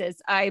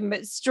crisis.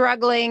 I'm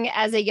struggling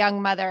as a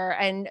young mother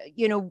and,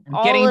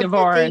 all getting of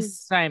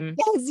divorced.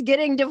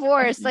 Getting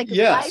divorced. Like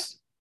life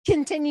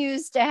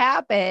continues to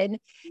happen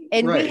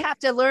and we have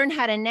to learn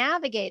how to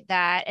navigate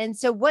that. And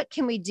so what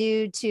can we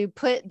do to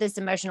put this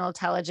emotional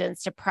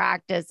intelligence to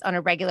practice on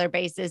a regular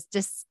basis,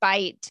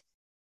 despite,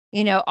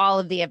 all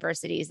of the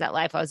adversities that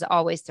life was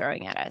always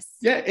throwing at us?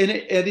 Yeah. And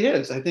it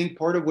is. I think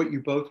part of what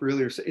you both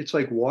really are saying, it's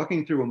like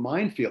walking through a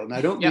minefield. And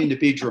I don't mean to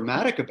be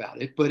dramatic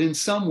about it, but in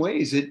some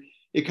ways it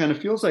kind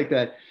of feels like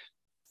that.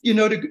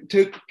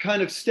 To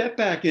kind of step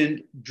back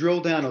and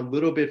drill down a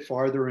little bit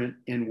farther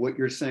in what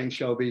you're saying,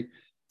 Shelby,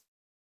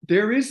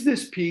 there is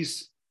this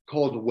piece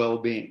called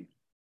well-being,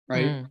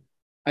 right?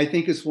 I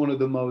think it's one of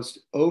the most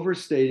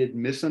overstated,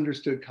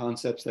 misunderstood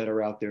concepts that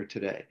are out there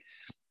today.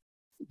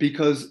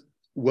 Because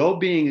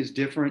well-being is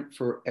different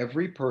for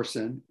every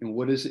person. And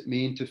what does it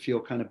mean to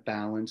feel kind of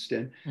balanced?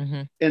 And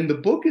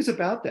the book is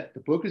about that. The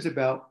book is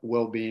about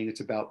well-being. It's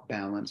about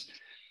balance.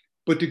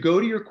 But to go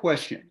to your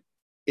question,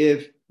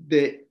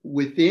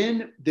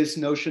 within this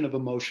notion of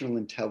emotional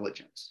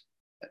intelligence,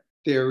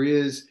 there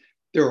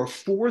are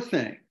 4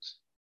 things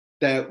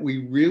that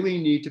we really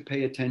need to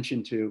pay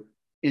attention to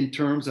in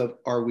terms of,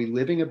 are we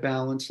living a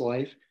balanced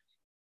life?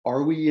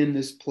 Are we in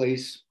this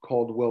place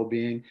called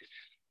well-being?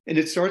 And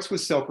it starts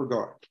with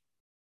self-regard.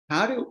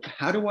 How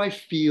do I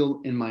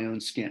feel in my own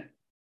skin?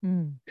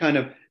 Kind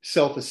of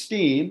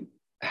self-esteem.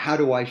 How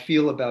do I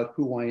feel about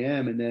who I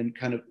am? And then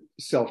kind of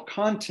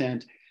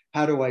self-content.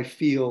 How do I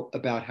feel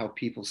about how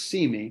people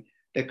see me?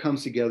 That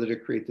comes together to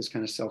create this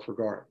kind of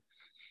self-regard.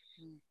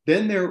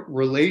 Then there are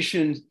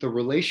the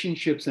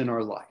relationships in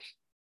our life.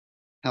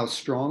 How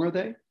strong are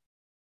they?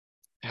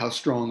 How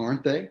strong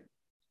aren't they?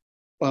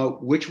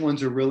 Which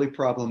ones are really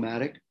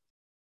problematic?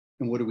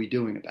 And what are we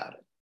doing about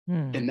it?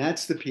 And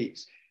that's the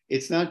piece.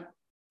 It's not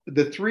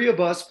the 3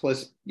 of us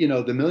plus,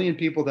 the million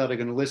people that are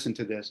going to listen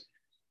to this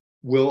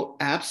will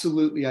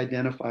absolutely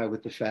identify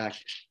with the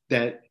fact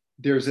that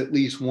there's at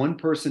least one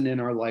person in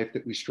our life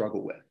that we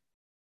struggle with.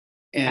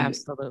 And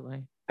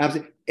absolutely.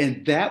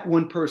 And that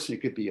one person,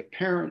 it could be a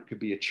parent, it could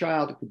be a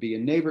child, it could be a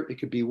neighbor, it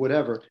could be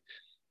whatever.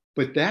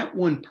 But that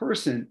one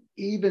person,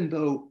 even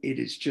though it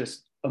is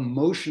just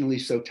emotionally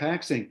so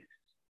taxing,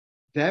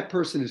 that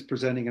person is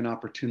presenting an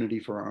opportunity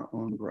for our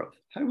own growth.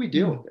 How do we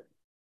deal with it?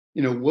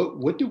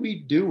 What do we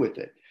do with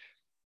it?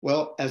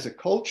 Well, as a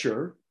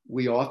culture,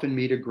 we often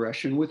meet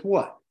aggression with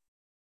what?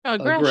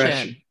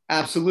 Aggression.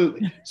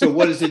 Absolutely. So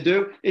what does it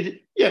do?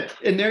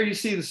 And there you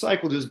see the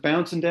cycle just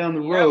bouncing down the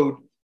road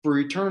for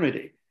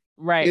eternity.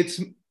 Right.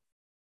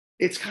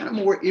 It's kind of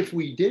more, if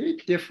we did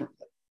it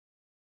differently,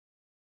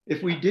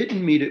 if we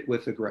didn't meet it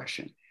with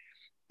aggression,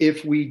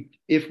 if we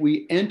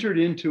entered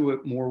into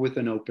it more with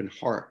an open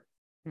heart,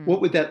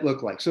 what would that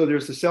look like? So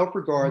there's the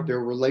self-regard, there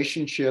are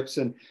relationships,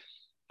 and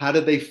how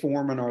do they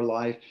form in our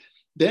life?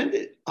 Then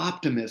the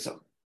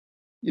optimism.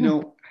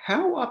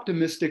 How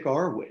optimistic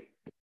are we?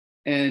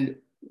 And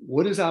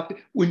what is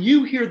when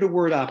you hear the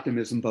word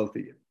optimism, both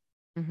of you,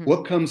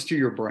 what comes to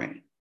your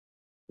brain?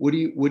 What do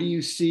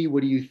you see?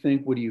 What do you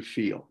think? What do you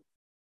feel?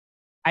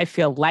 I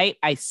feel light.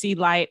 I see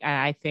light. And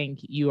I think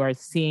you are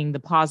seeing the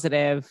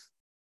positive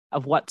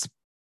of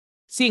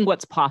seeing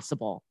what's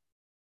possible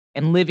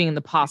and living in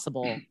the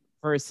possible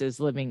versus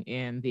living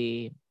in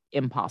the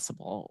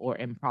impossible or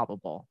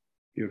improbable.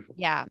 Beautiful.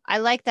 Yeah. I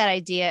like that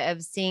idea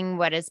of seeing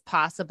what is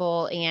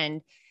possible.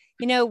 And,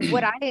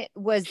 what I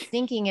was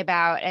thinking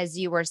about as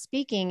you were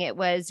speaking, it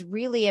was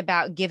really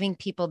about giving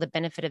people the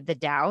benefit of the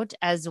doubt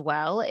as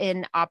well.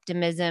 And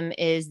optimism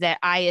is that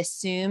I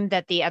assume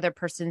that the other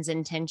person's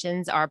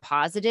intentions are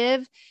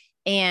positive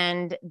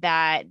and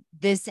that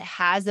this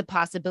has a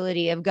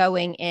possibility of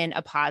going in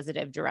a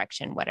positive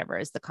direction, whatever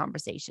is the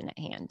conversation at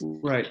hand.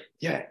 Right.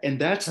 Yeah. And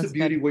that's the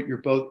beauty of what you're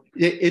both,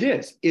 it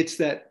is. It's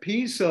that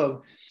piece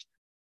of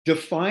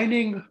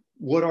defining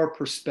what our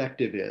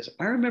perspective is.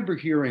 I remember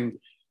hearing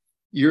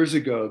years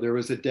ago, there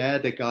was a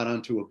dad that got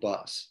onto a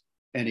bus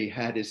and he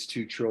had his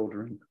 2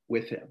 children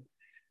with him.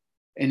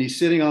 And he's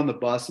sitting on the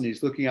bus and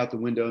he's looking out the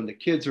window, and the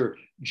kids are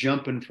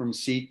jumping from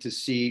seat to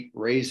seat,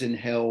 raising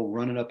hell,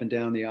 running up and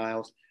down the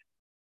aisles.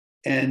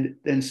 And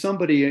then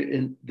somebody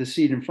in the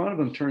seat in front of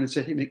him turned and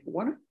said, "Hey,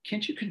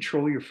 can't you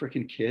control your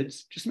freaking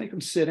kids? Just make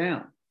them sit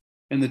down."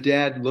 And the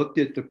dad looked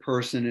at the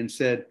person and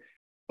said,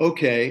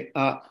 "Okay,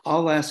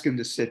 I'll ask him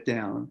to sit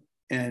down.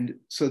 And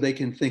so they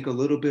can think a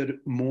little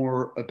bit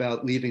more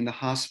about leaving the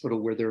hospital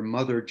where their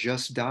mother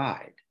just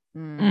died."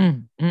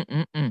 And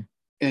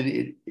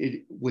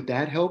it would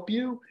that help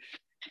you?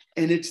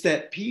 And it's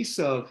that piece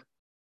of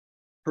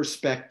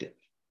perspective.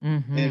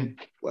 And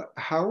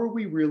how are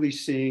we really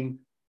seeing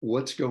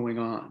what's going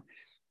on?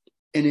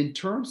 And in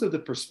terms of the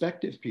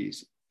perspective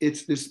piece,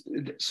 it's this.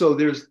 So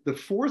there's the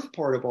fourth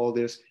part of all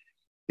this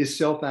is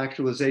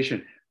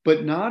self-actualization,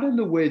 but not in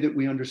the way that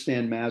we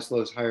understand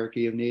Maslow's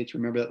hierarchy of needs.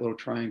 Remember that little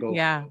triangle?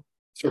 Yeah.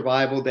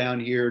 Survival down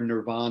here,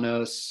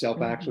 nirvana,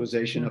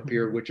 self-actualization up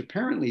here, which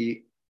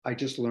apparently I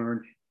just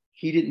learned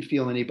he didn't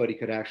feel anybody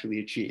could actually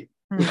achieve.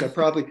 Which I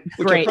probably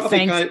Great.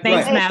 Thanks,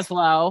 right.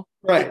 Maslow.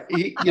 Right.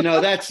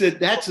 That's going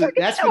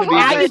to be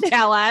had to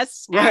tell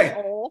us. Right.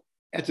 Asshole.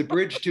 That's a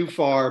bridge too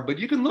far, but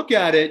you can look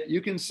at it,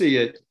 you can see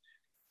it.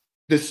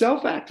 The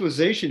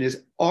self-actualization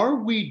is, are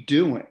we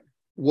doing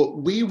what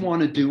we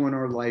want to do in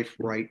our life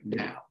right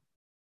now?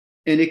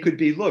 And it could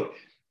be, look,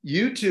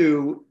 you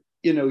two,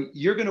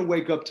 you're going to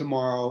wake up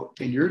tomorrow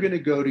and you're going to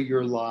go to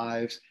your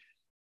lives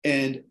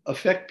and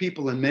affect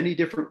people in many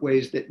different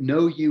ways that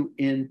know you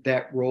in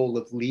that role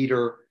of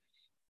leader,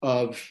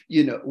 of,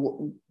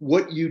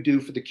 what you do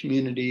for the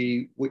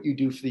community, what you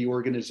do for the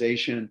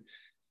organization.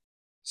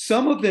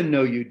 Some of them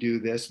know you do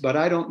this, but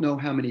I don't know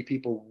how many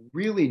people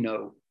really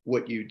know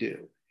what you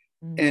do.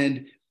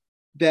 And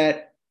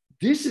that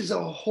this is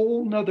a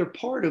whole nother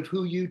part of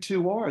who you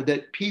two are,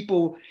 that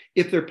people,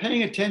 if they're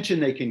paying attention,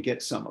 they can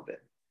get some of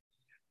it.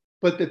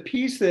 But the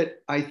piece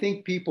that I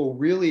think people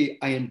really,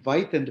 I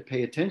invite them to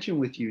pay attention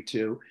with you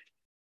two,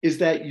 is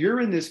that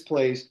you're in this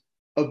place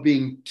of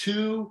being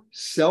two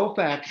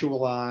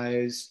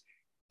self-actualized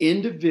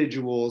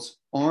individuals,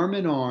 arm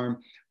in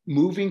arm,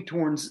 moving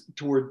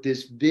toward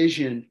this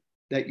vision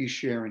that you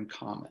share in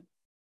common.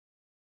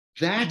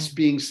 That's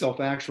being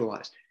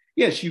self-actualized.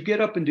 Yes, you get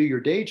up and do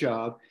your day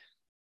job,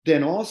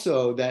 then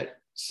also that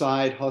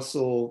side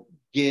hustle,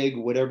 gig,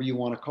 whatever you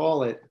want to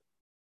call it,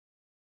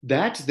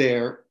 that's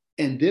there.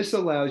 And this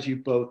allows you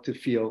both to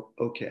feel,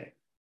 okay,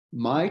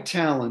 my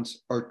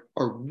talents are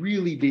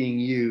really being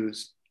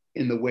used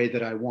in the way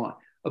that I want,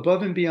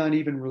 above and beyond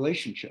even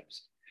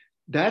relationships.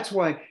 That's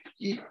why,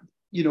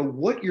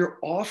 what you're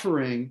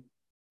offering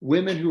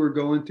women who are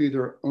going through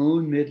their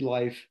own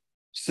midlife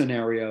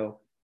scenario,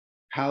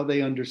 how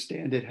they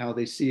understand it, how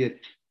they see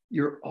it,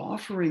 you're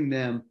offering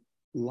them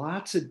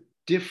lots of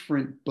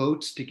different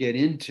boats to get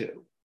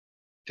into,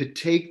 to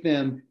take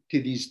them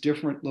to these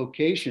different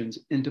locations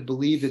and to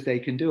believe that they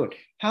can do it.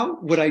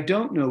 What I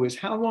don't know is,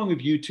 how long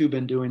have you two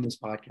been doing this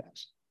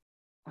podcast?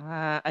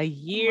 A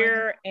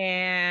year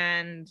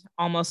and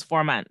almost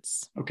 4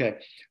 months. Okay.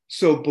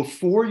 So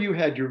before you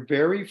had your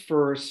very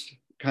first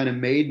kind of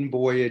maiden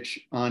voyage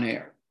on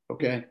air,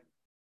 okay,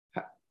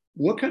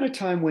 what kind of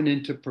time went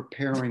into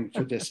preparing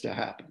for this to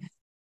happen?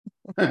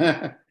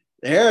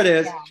 There it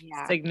is.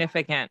 Yeah.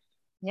 Significant.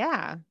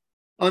 Yeah.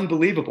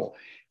 Unbelievable.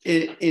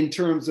 In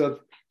terms of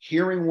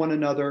hearing one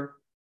another,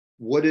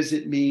 what does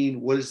it mean?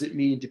 What does it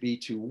mean to be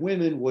two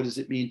women? What does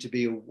it mean to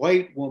be a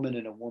white woman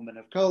and a woman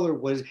of color?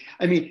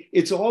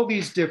 It's all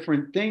these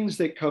different things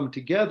that come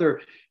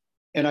together.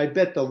 And I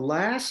bet the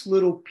last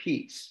little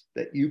piece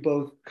that you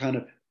both kind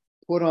of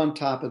put on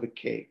top of the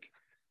cake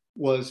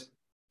was,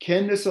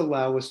 can this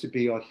allow us to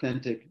be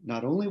authentic,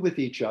 not only with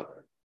each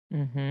other,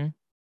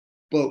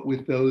 but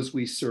with those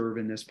we serve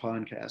in this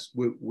podcast,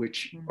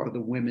 which are the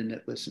women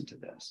that listen to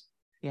this.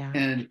 Yeah.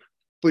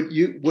 But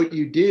what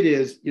you did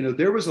is,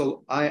 there was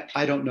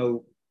I don't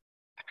know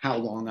how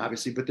long,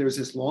 obviously, but there's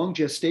this long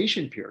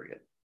gestation period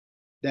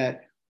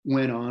that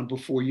went on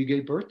before you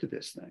gave birth to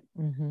this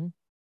thing.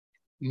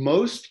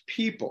 Most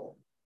people,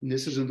 and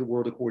this isn't the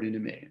world according to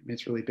me,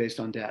 it's really based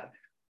on data.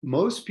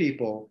 Most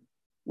people,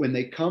 when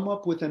they come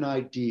up with an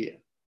idea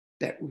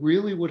that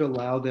really would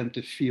allow them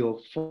to feel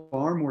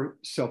far more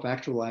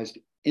self-actualized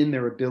in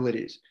their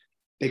abilities,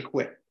 they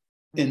quit.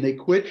 And they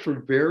quit for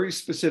very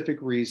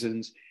specific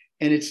reasons.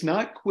 And it's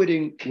not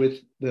quitting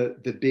with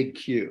the big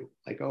Q,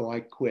 like, oh,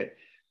 I quit.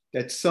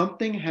 That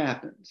something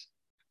happens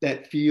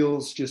that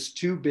feels just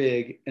too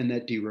big and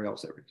that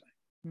derails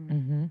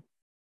everything.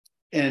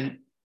 And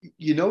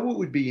what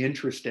would be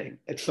interesting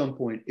at some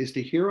point is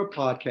to hear a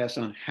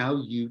podcast on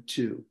how you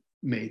two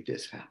made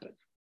this happen.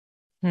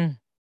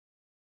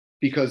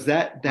 Because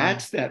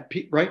that's that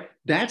piece, right?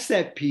 That's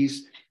that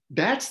piece.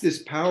 That's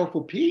this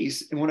powerful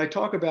piece. And when I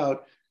talk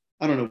about,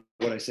 I don't know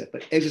what I said,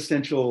 but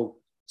existential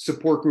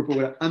support group or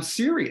whatever, I'm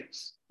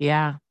serious.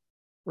 Yeah.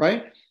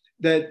 Right?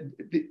 That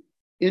the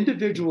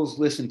individuals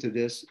listen to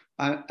this,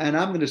 and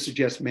I'm going to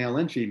suggest male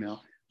and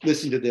female,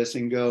 listen to this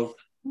and go,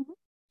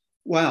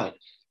 wow,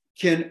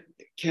 can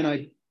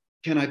I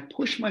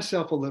push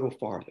myself a little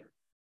farther?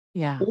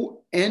 Yeah.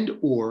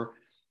 Or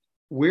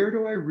where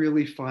do I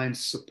really find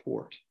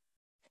support?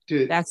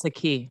 That's the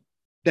key.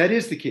 That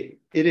is the key.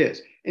 It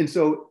is. And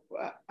so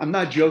I'm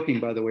not joking,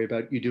 by the way,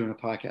 about you doing a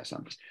podcast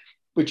on this,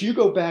 but you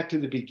go back to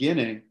the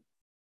beginning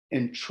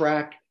and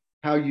track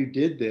how you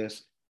did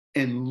this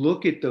and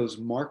look at those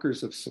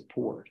markers of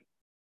support.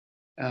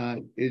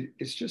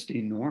 It's just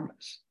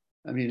enormous.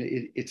 I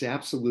mean, it's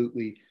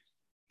absolutely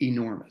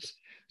enormous.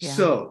 Yeah.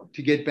 So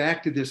to get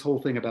back to this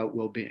whole thing about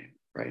well-being,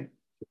 right?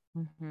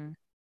 Mm-hmm.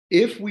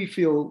 If we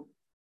feel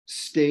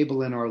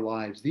stable in our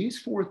lives, these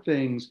 4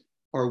 things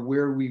are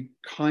where we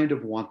kind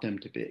of want them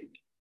to be.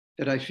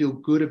 That I feel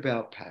good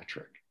about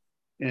Patrick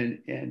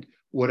and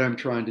what I'm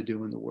trying to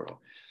do in the world.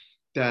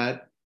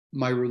 That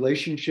my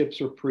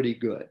relationships are pretty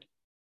good.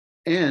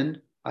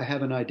 And I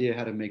have an idea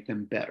how to make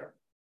them better.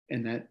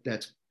 And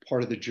that's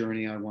part of the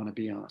journey I want to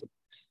be on.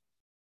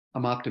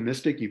 I'm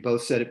optimistic. You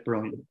both said it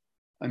brilliant.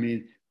 I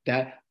mean,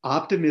 that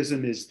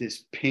optimism is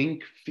this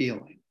pink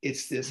feeling.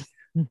 It's this,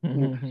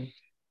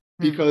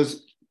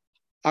 because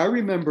I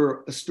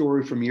remember a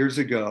story from years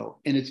ago,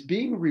 and it's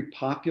being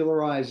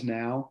repopularized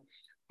now,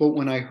 but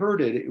when I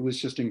heard it, it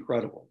was just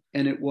incredible.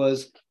 And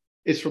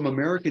it's from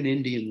American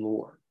Indian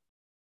lore.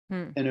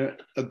 And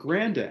a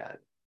granddad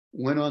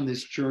went on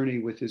this journey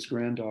with his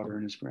granddaughter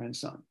and his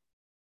grandson.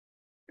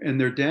 And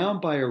they're down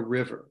by a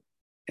river,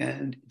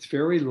 and it's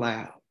very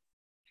loud.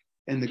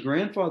 And the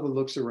grandfather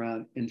looks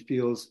around and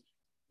feels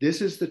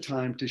this is the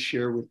time to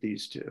share with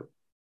these two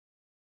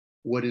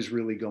what is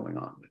really going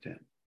on with him.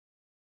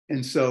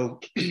 And so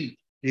he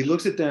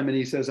looks at them and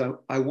he says,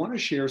 I want to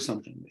share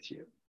something with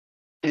you.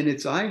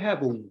 And I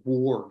have a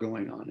war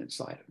going on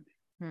inside of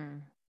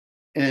me.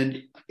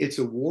 And it's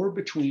a war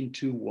between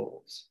 2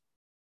 wolves.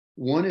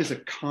 One is a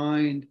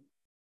kind,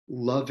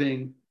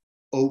 loving,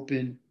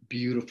 open,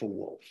 beautiful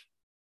wolf.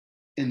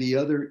 And the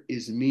other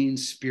is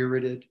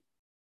mean-spirited,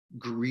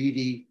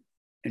 greedy,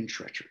 and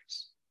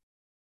treacherous.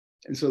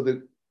 And so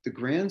the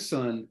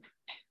grandson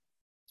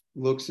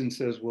looks and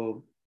says,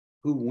 well,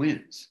 who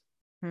wins?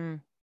 And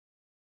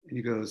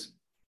he goes,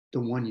 the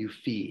one you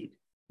feed.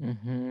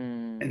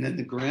 Mm-hmm. And then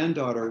the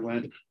granddaughter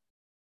went,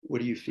 what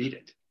do you feed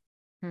it?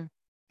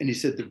 And he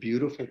said, the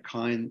beautiful,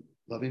 kind,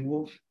 loving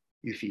wolf,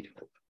 you feed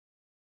hope.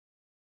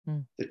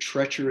 The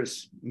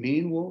treacherous,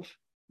 mean wolf,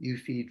 you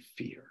feed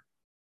fear.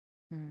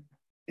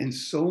 And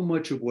so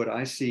much of what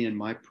I see in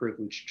my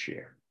privileged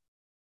chair,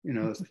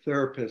 as a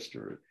therapist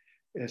or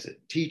as a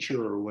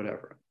teacher or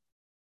whatever,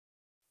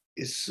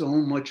 is so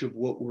much of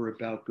what we're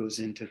about goes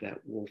into that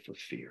wolf of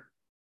fear.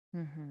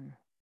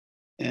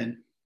 And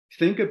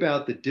think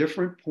about the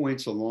different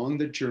points along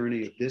the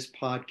journey of this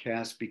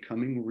podcast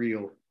becoming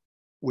real,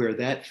 where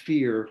that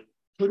fear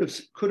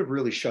could have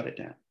really shut it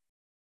down.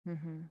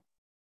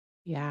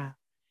 Yeah.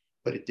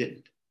 But it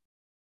didn't.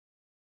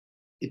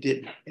 It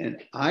didn't.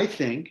 And I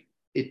think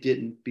it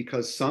didn't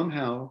because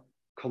somehow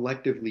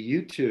collectively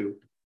you two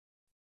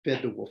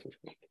fed the wolf of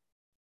hope.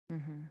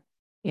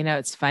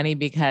 It's funny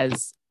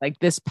because like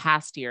this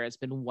past year has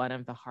been one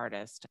of the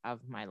hardest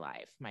of my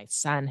life. My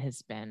son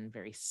has been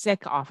very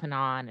sick off and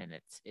on, and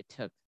it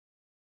took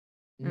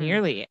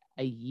nearly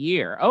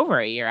over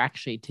a year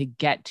actually, to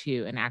get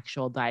to an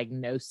actual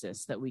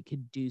diagnosis that we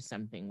could do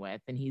something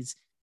with. And he's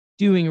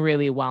doing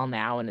really well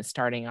now and is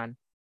starting on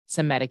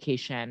some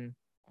medication.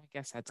 I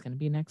guess that's going to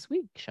be next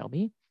week,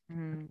 Shelby.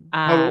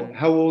 How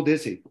old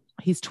is he?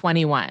 He's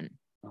 21.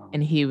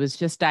 And he was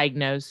just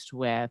diagnosed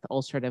with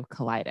ulcerative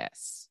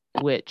colitis,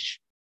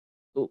 which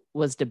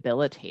was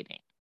debilitating.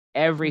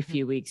 Every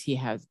few weeks, he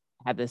had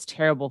this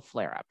terrible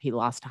flare up. He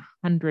lost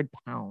 100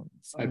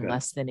 pounds in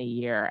less than a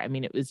year. I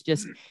mean, it was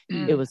just,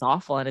 it was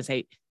awful. And as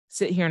I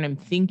sit here and I'm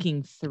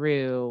thinking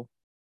through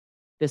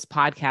this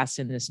podcast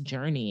and this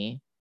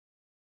journey,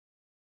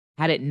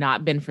 had it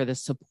not been for the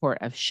support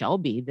of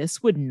Shelby,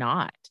 this would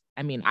not.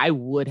 I mean, I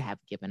would have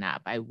given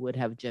up. I would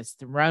have just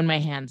thrown my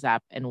hands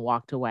up and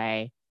walked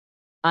away,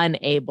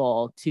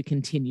 unable to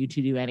continue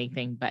to do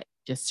anything but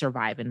just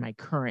survive in my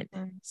current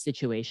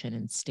situation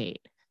and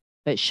state.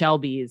 But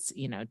Shelby's,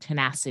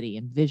 tenacity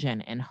and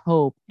vision and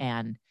hope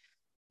and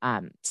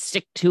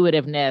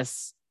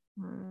stick-to-itiveness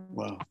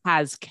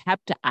has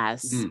kept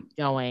us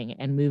going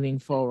and moving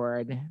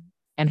forward.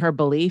 And her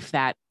belief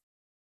that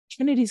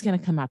Trinity's going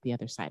to come out the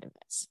other side of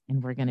this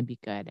and we're going to be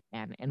good.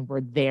 And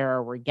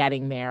we're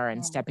getting there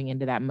and stepping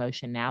into that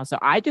motion now. So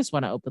I just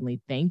want to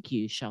openly thank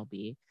you,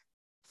 Shelby,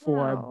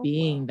 for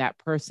being that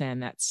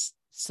person that's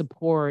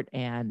support.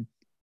 And,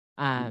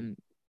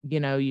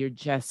 you're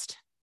just,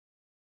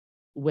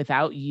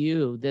 without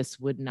you,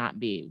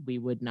 we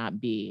would not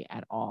be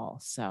at all.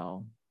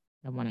 So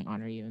I want to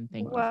honor you and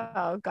thank you.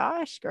 Wow,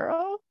 gosh,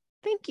 girl.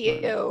 Thank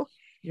you.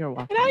 You're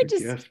welcome. And I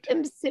just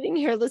am sitting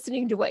here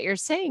listening to what you're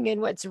saying.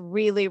 And what's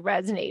really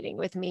resonating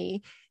with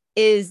me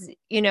is,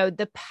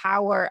 the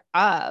power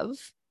of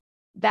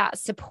that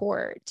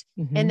support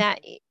and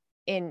that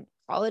in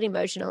quality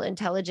emotional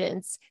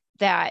intelligence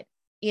that,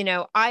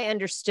 I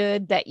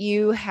understood that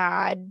you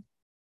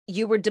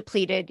were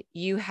depleted,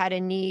 you had a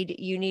need,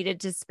 you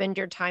needed to spend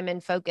your time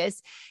and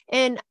focus.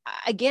 And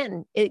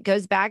again, it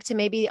goes back to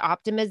maybe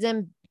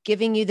optimism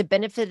giving you the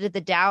benefit of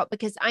the doubt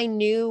because I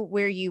knew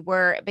where you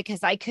were,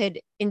 because I could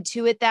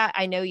intuit that.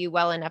 I know you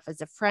well enough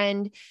as a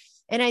friend.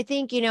 And I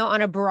think,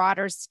 on a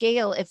broader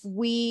scale, if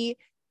we,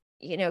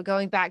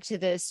 going back to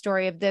the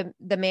story of the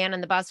man on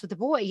the bus with the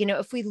boy,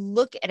 if we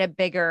look at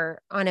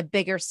on a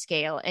bigger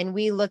scale, and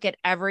we look at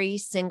every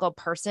single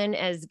person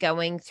as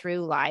going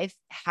through life,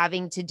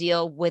 having to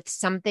deal with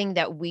something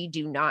that we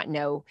do not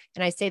know.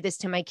 And I say this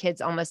to my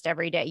kids almost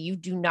every day. You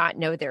do not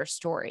know their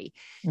story.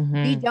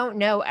 We don't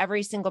know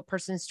every single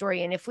person's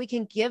story. And if we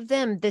can give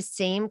them the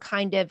same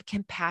kind of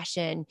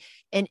compassion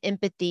and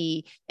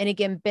empathy, and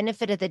again,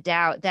 benefit of the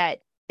doubt that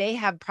they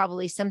have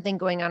probably something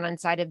going on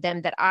inside of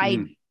them that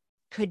I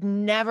could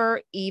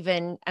never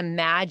even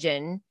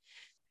imagine,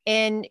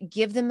 and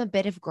give them a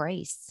bit of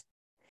grace,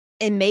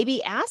 and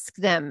maybe ask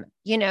them,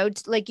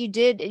 like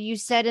you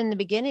said in the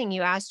beginning,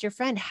 you asked your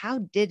friend, how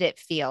did it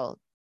feel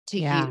to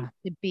you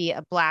to be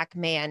a Black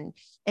man?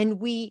 And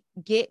we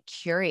get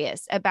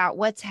curious about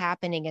what's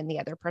happening in the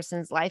other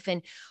person's life,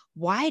 and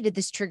why did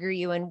this trigger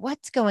you, and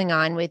what's going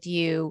on with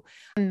you?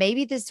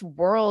 Maybe this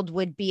world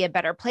would be a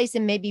better place,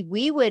 and maybe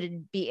we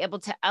would be able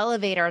to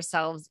elevate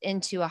ourselves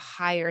into a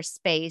higher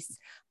space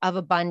of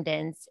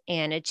abundance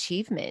and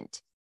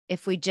achievement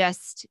if we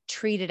just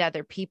treated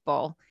other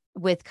people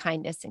with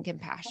kindness and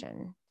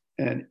compassion.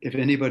 And if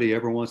anybody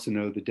ever wants to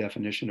know the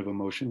definition of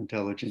emotional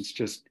intelligence,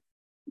 just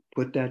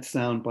put that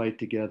sound bite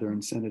together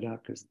and send it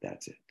out, because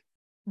that's it.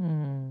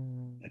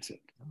 That's it.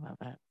 I love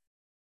it.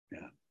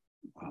 Yeah.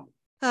 Wow.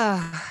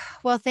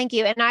 Well, thank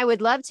you. And I would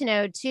love to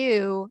know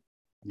too,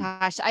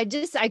 gosh, I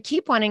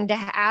keep wanting to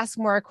ask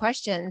more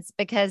questions,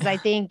 because I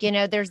think,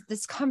 there's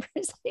this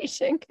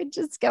conversation could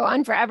just go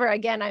on forever.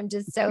 Again, I'm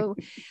just so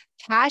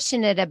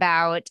passionate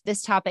about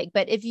this topic.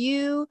 But if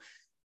you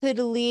could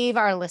leave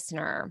our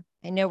listener,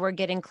 I know we're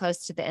getting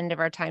close to the end of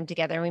our time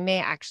together, and we may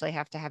actually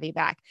have to have you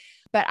back,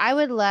 but I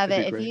would love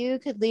it if you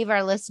could leave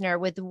our listener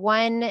with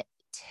one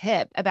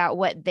tip about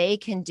what they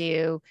can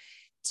do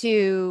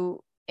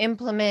to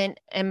implement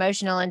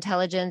emotional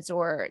intelligence,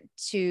 or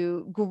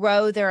to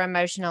grow their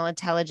emotional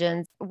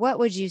intelligence. What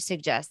would you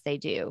suggest they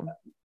do?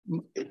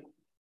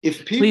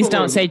 If people please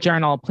don't say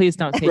journal. Please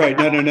don't say right.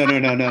 journal.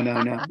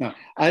 No.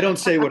 I don't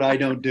say what I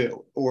don't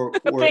do, or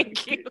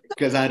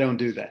because I don't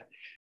do that.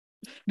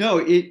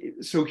 No,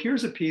 so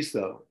here's a piece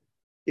though.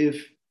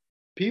 If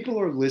people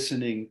are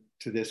listening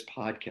to this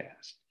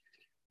podcast,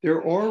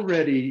 they're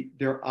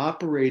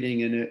operating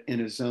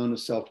in a zone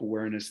of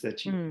self-awareness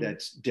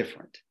that's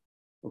different.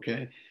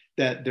 Okay.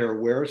 That they're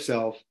aware of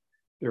self,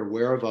 they're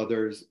aware of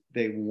others,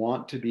 they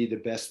want to be the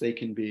best they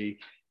can be.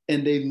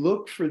 And they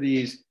look for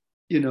these,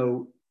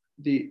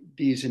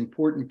 these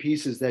important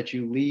pieces that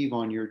you leave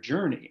on your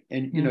journey.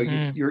 And,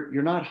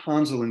 you're not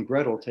Hansel and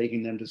Gretel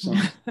taking them to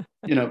some,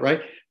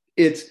 right.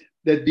 It's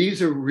that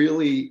these are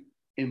really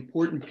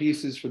important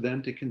pieces for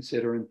them to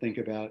consider and think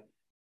about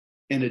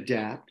and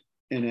adapt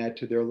and add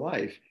to their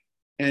life.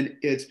 And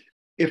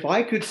if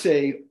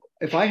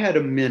I had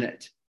a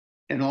minute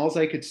and all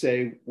I could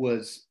say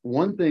was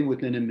one thing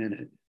within a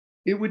minute,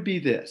 it would be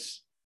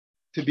this: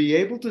 to be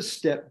able to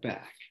step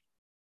back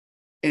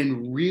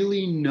and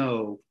really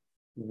know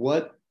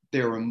what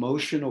their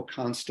emotional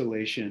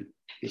constellation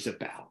is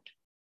about.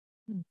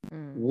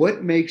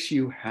 What makes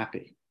you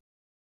happy?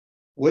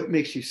 What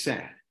makes you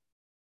sad?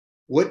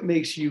 What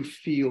makes you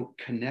feel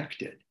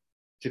connected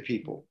to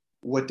people?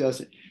 What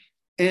doesn't?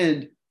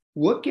 And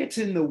what gets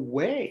in the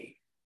way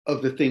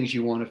of the things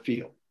you want to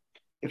feel?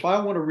 If I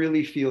want to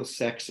really feel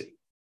sexy,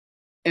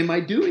 am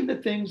I doing the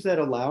things that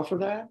allow for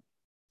that?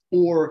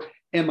 Or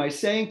am I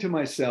saying to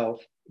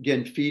myself,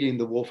 again, feeding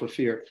the wolf of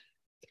fear,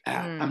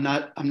 I'm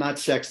not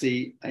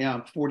sexy.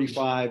 I'm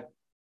 45,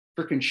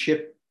 freaking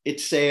ship, it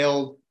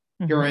sailed.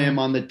 Here I am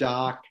on the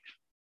dock.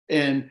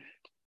 And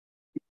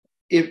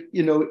if,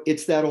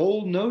 it's that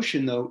old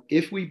notion though,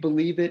 if we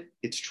believe it,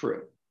 it's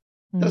true.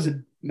 It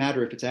doesn't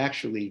matter if it's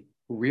actually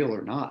real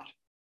or not.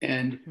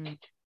 And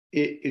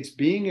it's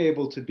being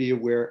able to be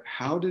aware,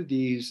 how do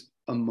these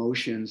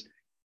emotions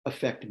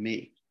affect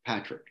me,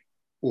 Patrick?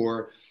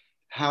 Or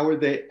how are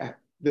they,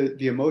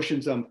 the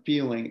emotions I'm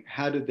feeling,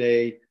 how do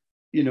they,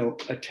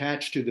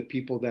 attach to the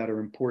people that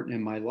are important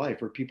in my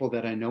life, or people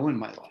that I know in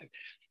my life?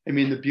 I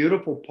mean, the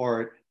beautiful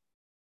part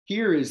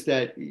here is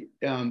that,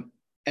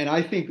 and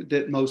I think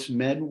that most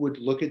men would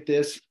look at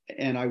this,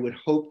 and I would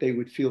hope they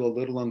would feel a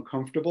little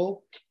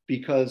uncomfortable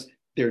because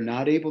they're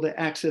not able to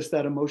access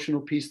that emotional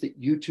piece that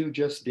you two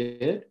just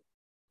did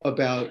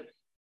about,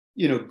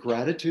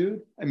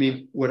 gratitude. I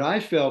mean, what I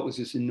felt was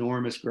this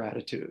enormous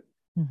gratitude.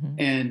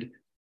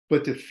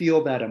 But to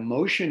feel that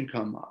emotion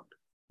come up,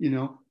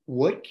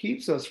 what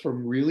keeps us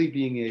from really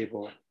being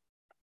able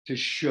to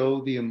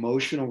show the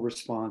emotional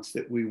response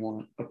that we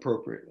want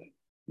appropriately,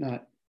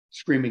 not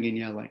screaming and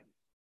yelling?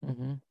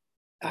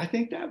 I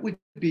think that would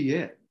be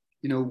it,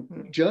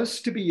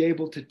 just to be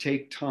able to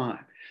take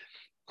time,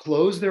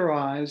 close their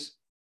eyes,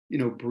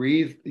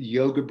 breathe,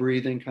 yoga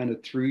breathing kind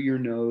of through your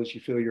nose.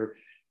 You feel your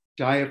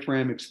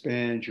diaphragm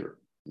expand, your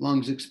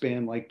lungs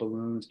expand like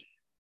balloons.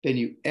 Then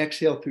you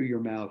exhale through your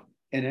mouth.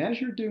 And as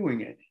you're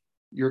doing it,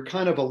 you're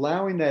kind of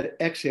allowing that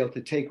exhale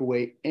to take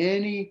away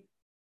any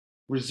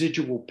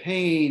residual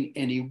pain,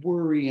 any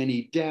worry,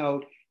 any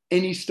doubt,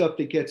 any stuff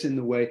that gets in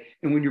the way.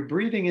 And when you're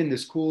breathing in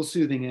this cool,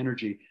 soothing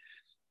energy,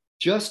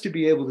 just to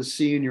be able to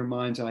see in your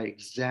mind's eye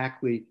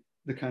exactly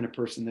the kind of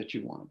person that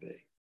you want to be.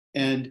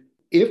 And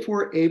if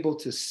we're able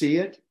to see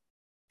it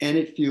and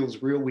it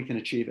feels real, we can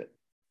achieve it.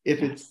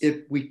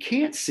 If we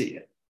can't see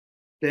it,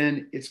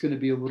 then it's going to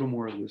be a little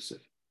more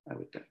elusive, I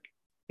would think.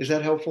 Is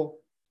that helpful?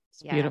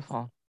 It's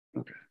beautiful.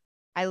 Okay.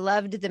 I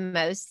loved the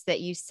most that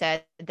you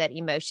said that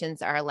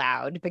emotions are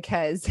allowed,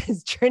 because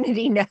as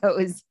Trinity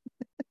knows,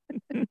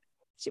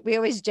 we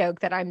always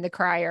joke that I'm the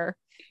crier,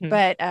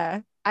 but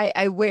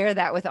I wear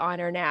that with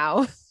honor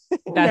now.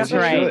 That's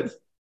right.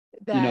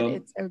 That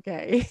it's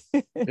okay.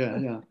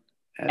 Yeah.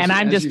 And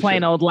I'm just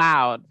plain old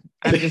loud.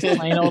 I'm just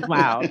plain old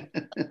loud.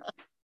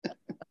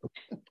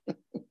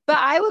 But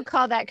I would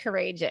call that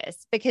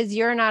courageous, because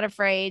you're not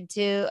afraid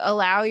to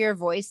allow your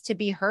voice to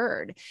be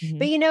heard. Mm-hmm.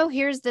 But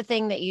here's the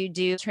thing that you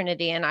do,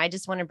 Trinity, and I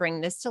just want to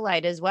bring this to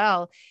light as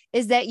well,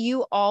 is that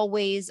you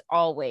always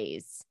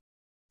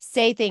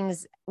say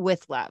things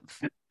with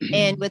love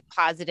and with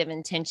positive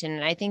intention.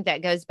 And I think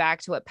that goes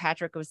back to what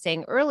Patrick was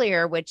saying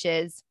earlier, which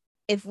is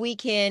if we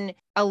can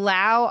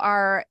allow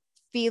our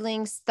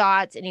feelings,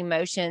 thoughts, and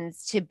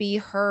emotions to be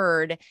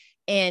heard,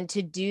 and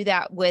to do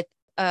that with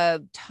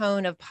a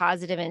tone of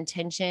positive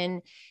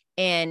intention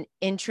and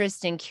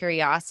interest and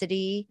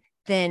curiosity,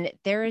 then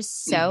there is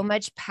so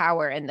much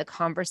power in the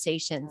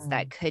conversations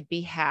that could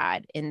be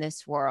had in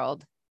this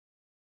world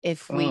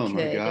if we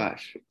could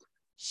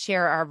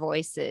share our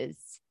voices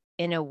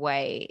in a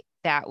way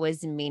that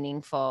was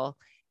meaningful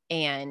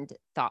and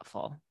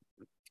thoughtful.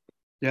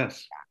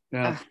 Yes.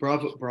 Yeah.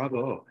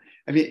 Bravo.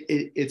 I mean,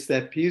 it's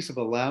that piece of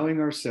allowing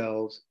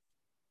ourselves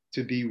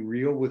to be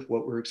real with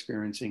what we're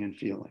experiencing and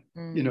feeling,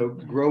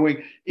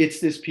 growing. It's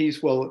this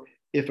piece. Well,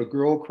 if a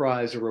girl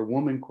cries or a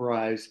woman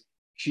cries,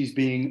 she's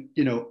being,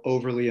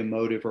 overly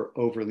emotive or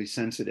overly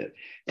sensitive.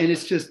 And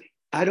it's just,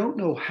 I don't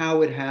know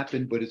how it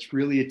happened, but it's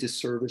really a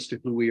disservice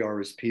to who we are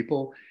as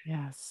people.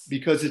 Yes.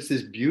 Because it's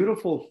this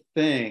beautiful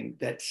thing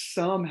that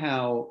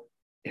somehow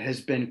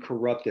has been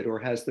corrupted or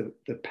has the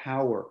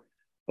power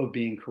of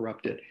being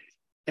corrupted.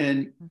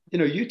 And,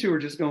 you two are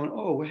just going,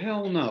 oh,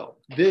 hell no.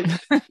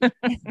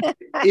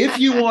 If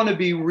you want to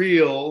be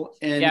real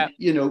and,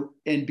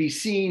 and be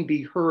seen,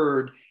 be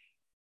heard,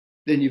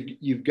 then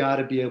you've got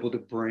to be able to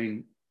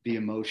bring the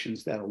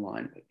emotions that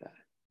align with that.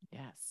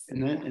 Yes.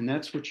 And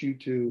that's what you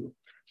two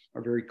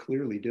are very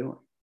clearly doing,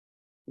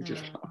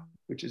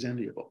 which is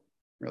enviable,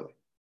 really.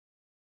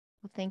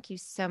 Well, thank you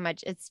so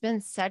much. It's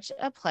been such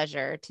a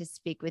pleasure to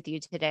speak with you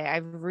today. I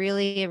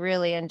really,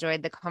 really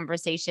enjoyed the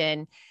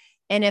conversation.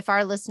 And if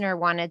our listener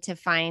wanted to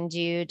find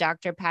you,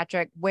 Dr.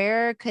 Patrick,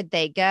 where could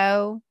they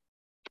go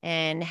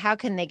and how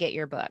can they get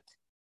your book?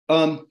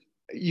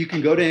 You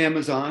can go to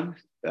Amazon.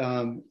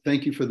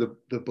 Thank you for the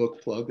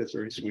book plug. That's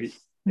very sweet.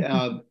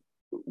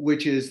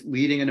 Which is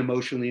Leading an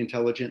Emotionally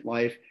Intelligent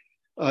Life.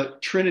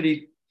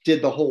 Trinity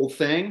did the whole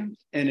thing.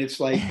 And it's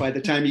like, by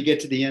the time you get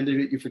to the end of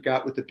it, you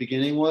forgot what the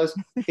beginning was.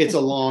 It's a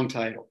long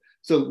title.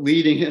 So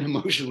Leading an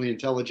Emotionally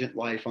Intelligent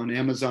Life on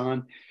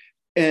Amazon.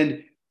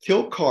 And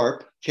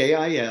Kilcarp,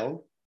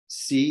 KILCARRP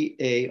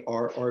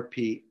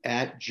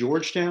at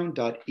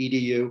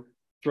georgetown.edu.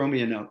 Throw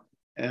me a note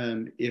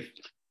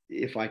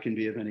if I can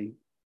be of any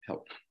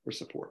help or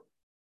support.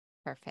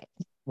 Perfect.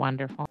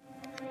 Wonderful.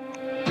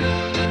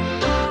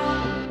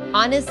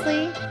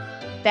 Honestly,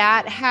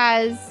 that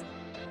has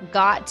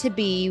got to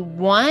be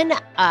one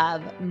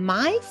of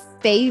my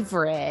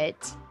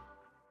favorite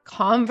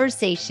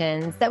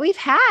conversations that we've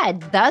had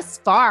thus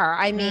far.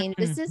 I mean,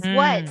 this is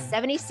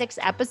 76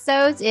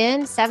 episodes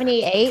in,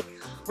 78.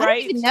 I don't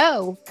even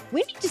know.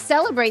 We need to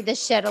celebrate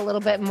this shit a little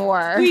bit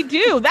more. We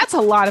do. That's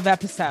a lot of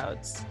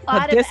episodes.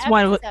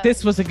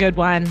 This was a good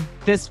one.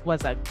 This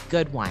was a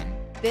good one.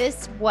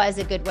 This was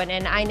a good one.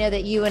 And I know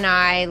that you and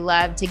I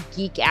love to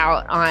geek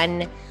out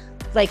on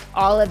like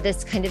all of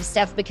this kind of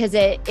stuff because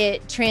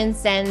it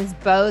transcends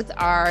both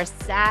our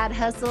side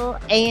hustle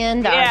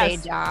and our day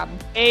job.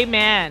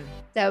 Amen.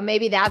 So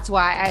maybe that's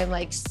why I'm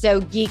like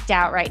so geeked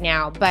out right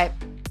now. But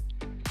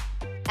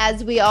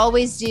as we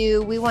always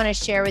do, we want to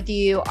share with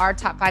you our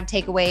top 5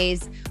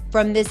 takeaways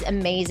from this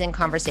amazing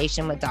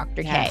conversation with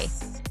Dr. K.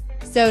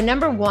 So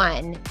number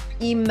 1,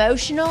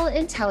 emotional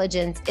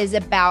intelligence is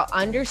about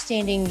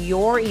understanding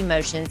your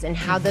emotions and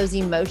how those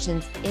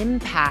emotions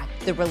impact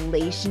the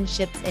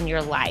relationships in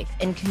your life.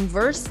 And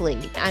conversely,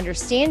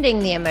 understanding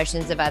the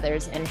emotions of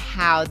others and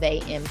how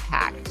they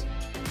impact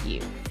you.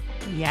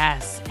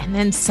 Yes. And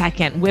then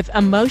second, with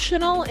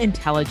emotional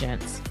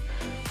intelligence,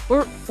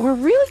 we're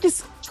really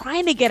just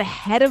trying to get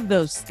ahead of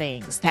those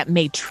things that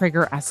may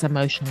trigger us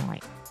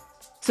emotionally.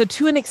 So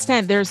to an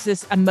extent, there's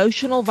this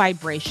emotional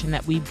vibration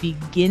that we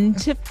begin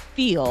to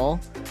feel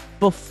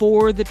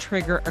before the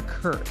trigger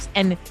occurs.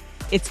 And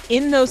it's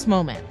in those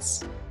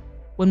moments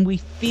when we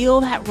feel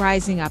that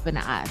rising up in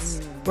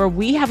us, where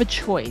we have a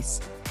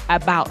choice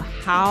about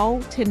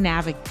how to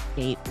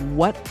navigate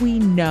what we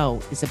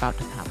know is about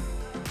to come.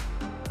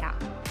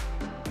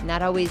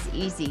 Not always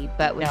easy,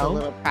 but with a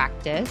little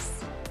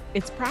practice.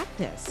 It's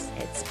practice.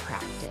 It's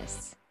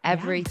practice.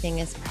 Everything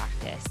is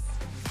practice.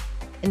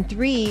 And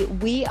 3,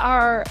 we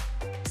are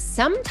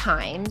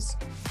sometimes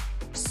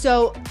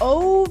so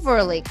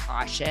overly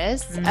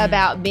cautious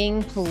about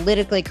being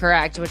politically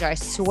correct, which I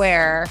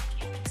swear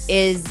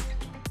is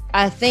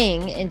a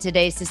thing in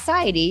today's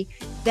society,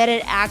 that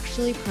it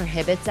actually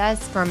prohibits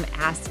us from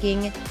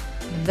asking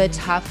the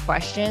tough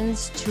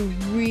questions to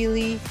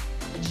really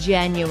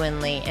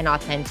genuinely and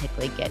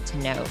authentically get to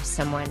know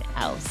someone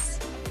else.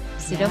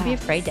 So don't be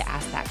afraid to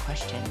ask that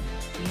question.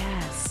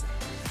 Yes.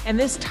 And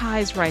this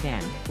ties right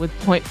in with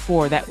point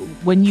 4, that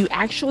when you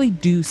actually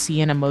do see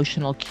an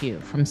emotional cue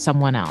from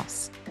someone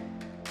else,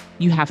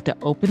 you have to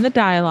open the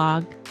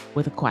dialogue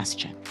with a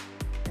question.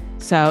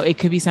 So it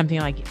could be something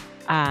like,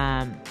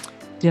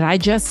 did I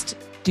just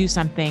do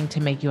something to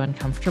make you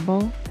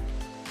uncomfortable?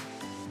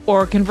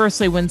 Or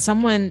conversely, when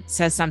someone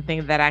says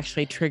something that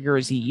actually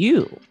triggers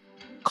you,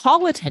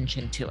 call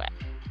attention to it.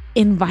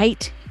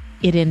 Invite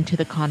it into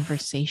the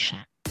conversation.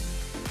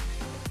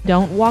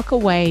 Don't walk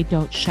away.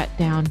 Don't shut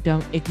down.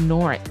 Don't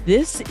ignore it.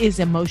 This is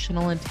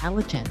emotional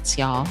intelligence,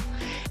 y'all.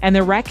 And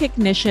the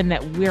recognition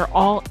that we're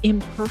all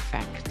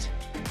imperfect,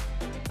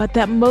 but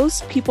that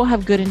most people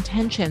have good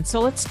intentions. So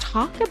let's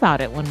talk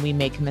about it when we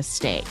make a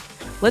mistake.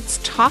 Let's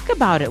talk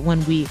about it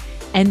when we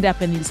end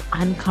up in these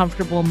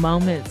uncomfortable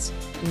moments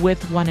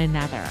with one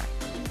another,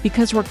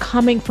 because we're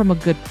coming from a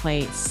good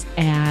place,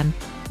 and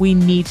we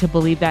need to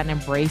believe that and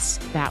embrace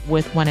that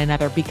with one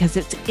another, because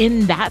it's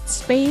in that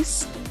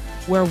space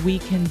where we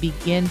can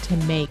begin to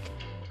make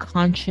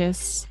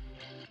conscious,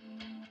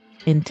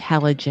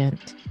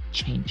 intelligent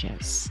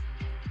changes.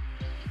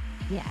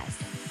 Yes.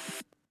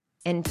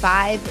 And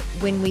 5,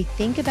 when we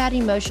think about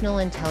emotional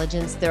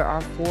intelligence, there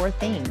are 4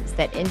 things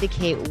that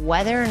indicate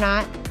whether or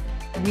not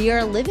we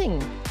are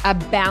living a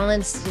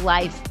balanced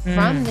life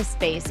from the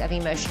space of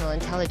emotional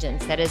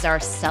intelligence. That is our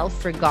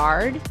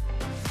self-regard.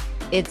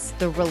 It's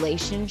the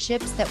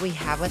relationships that we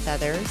have with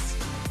others,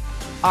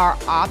 our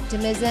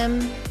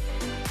optimism,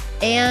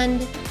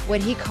 and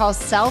what he calls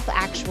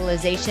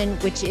self-actualization,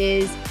 which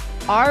is,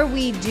 are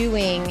we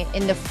doing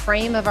in the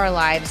frame of our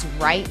lives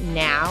right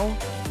now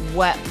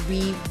what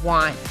we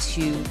want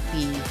to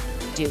be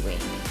doing?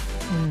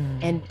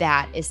 And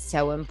that is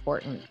so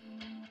important.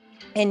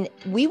 And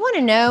we want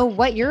to know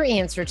what your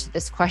answer to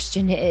this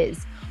question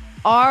is.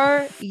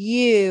 Are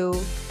you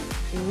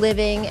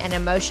living an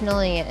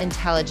emotionally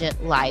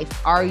intelligent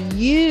life? Are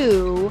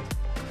you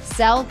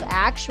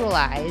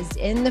self-actualized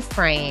in the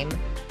frame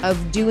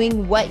of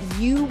doing what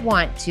you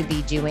want to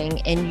be doing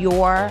in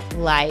your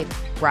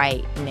life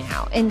right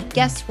now? And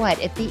guess what?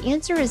 If the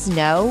answer is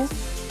no,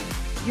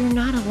 you're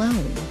not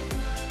alone.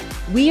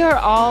 We are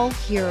all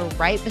here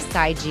right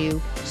beside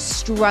you,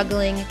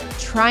 struggling,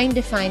 trying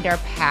to find our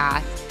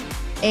path.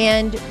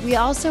 And we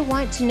also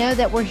want to know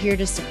that we're here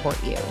to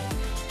support you.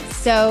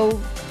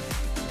 So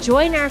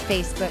join our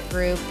Facebook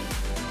group.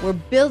 We're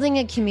building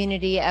a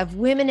community of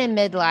women in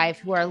midlife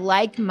who are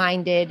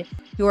like-minded,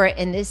 who are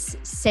in this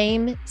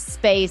same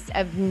space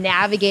of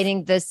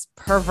navigating this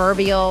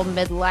proverbial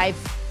midlife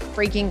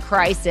freaking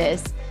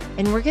crisis.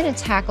 And we're going to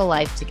tackle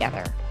life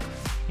together.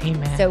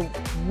 Amen. So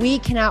we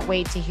cannot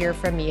wait to hear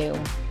from you.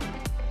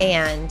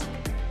 And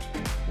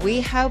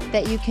we hope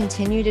that you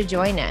continue to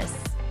join us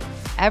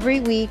every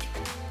week,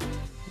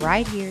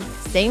 right here,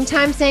 same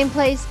time, same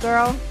place,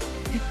 girl,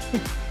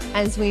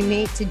 as we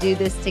meet to do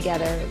this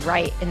together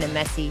right in the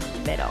messy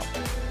middle.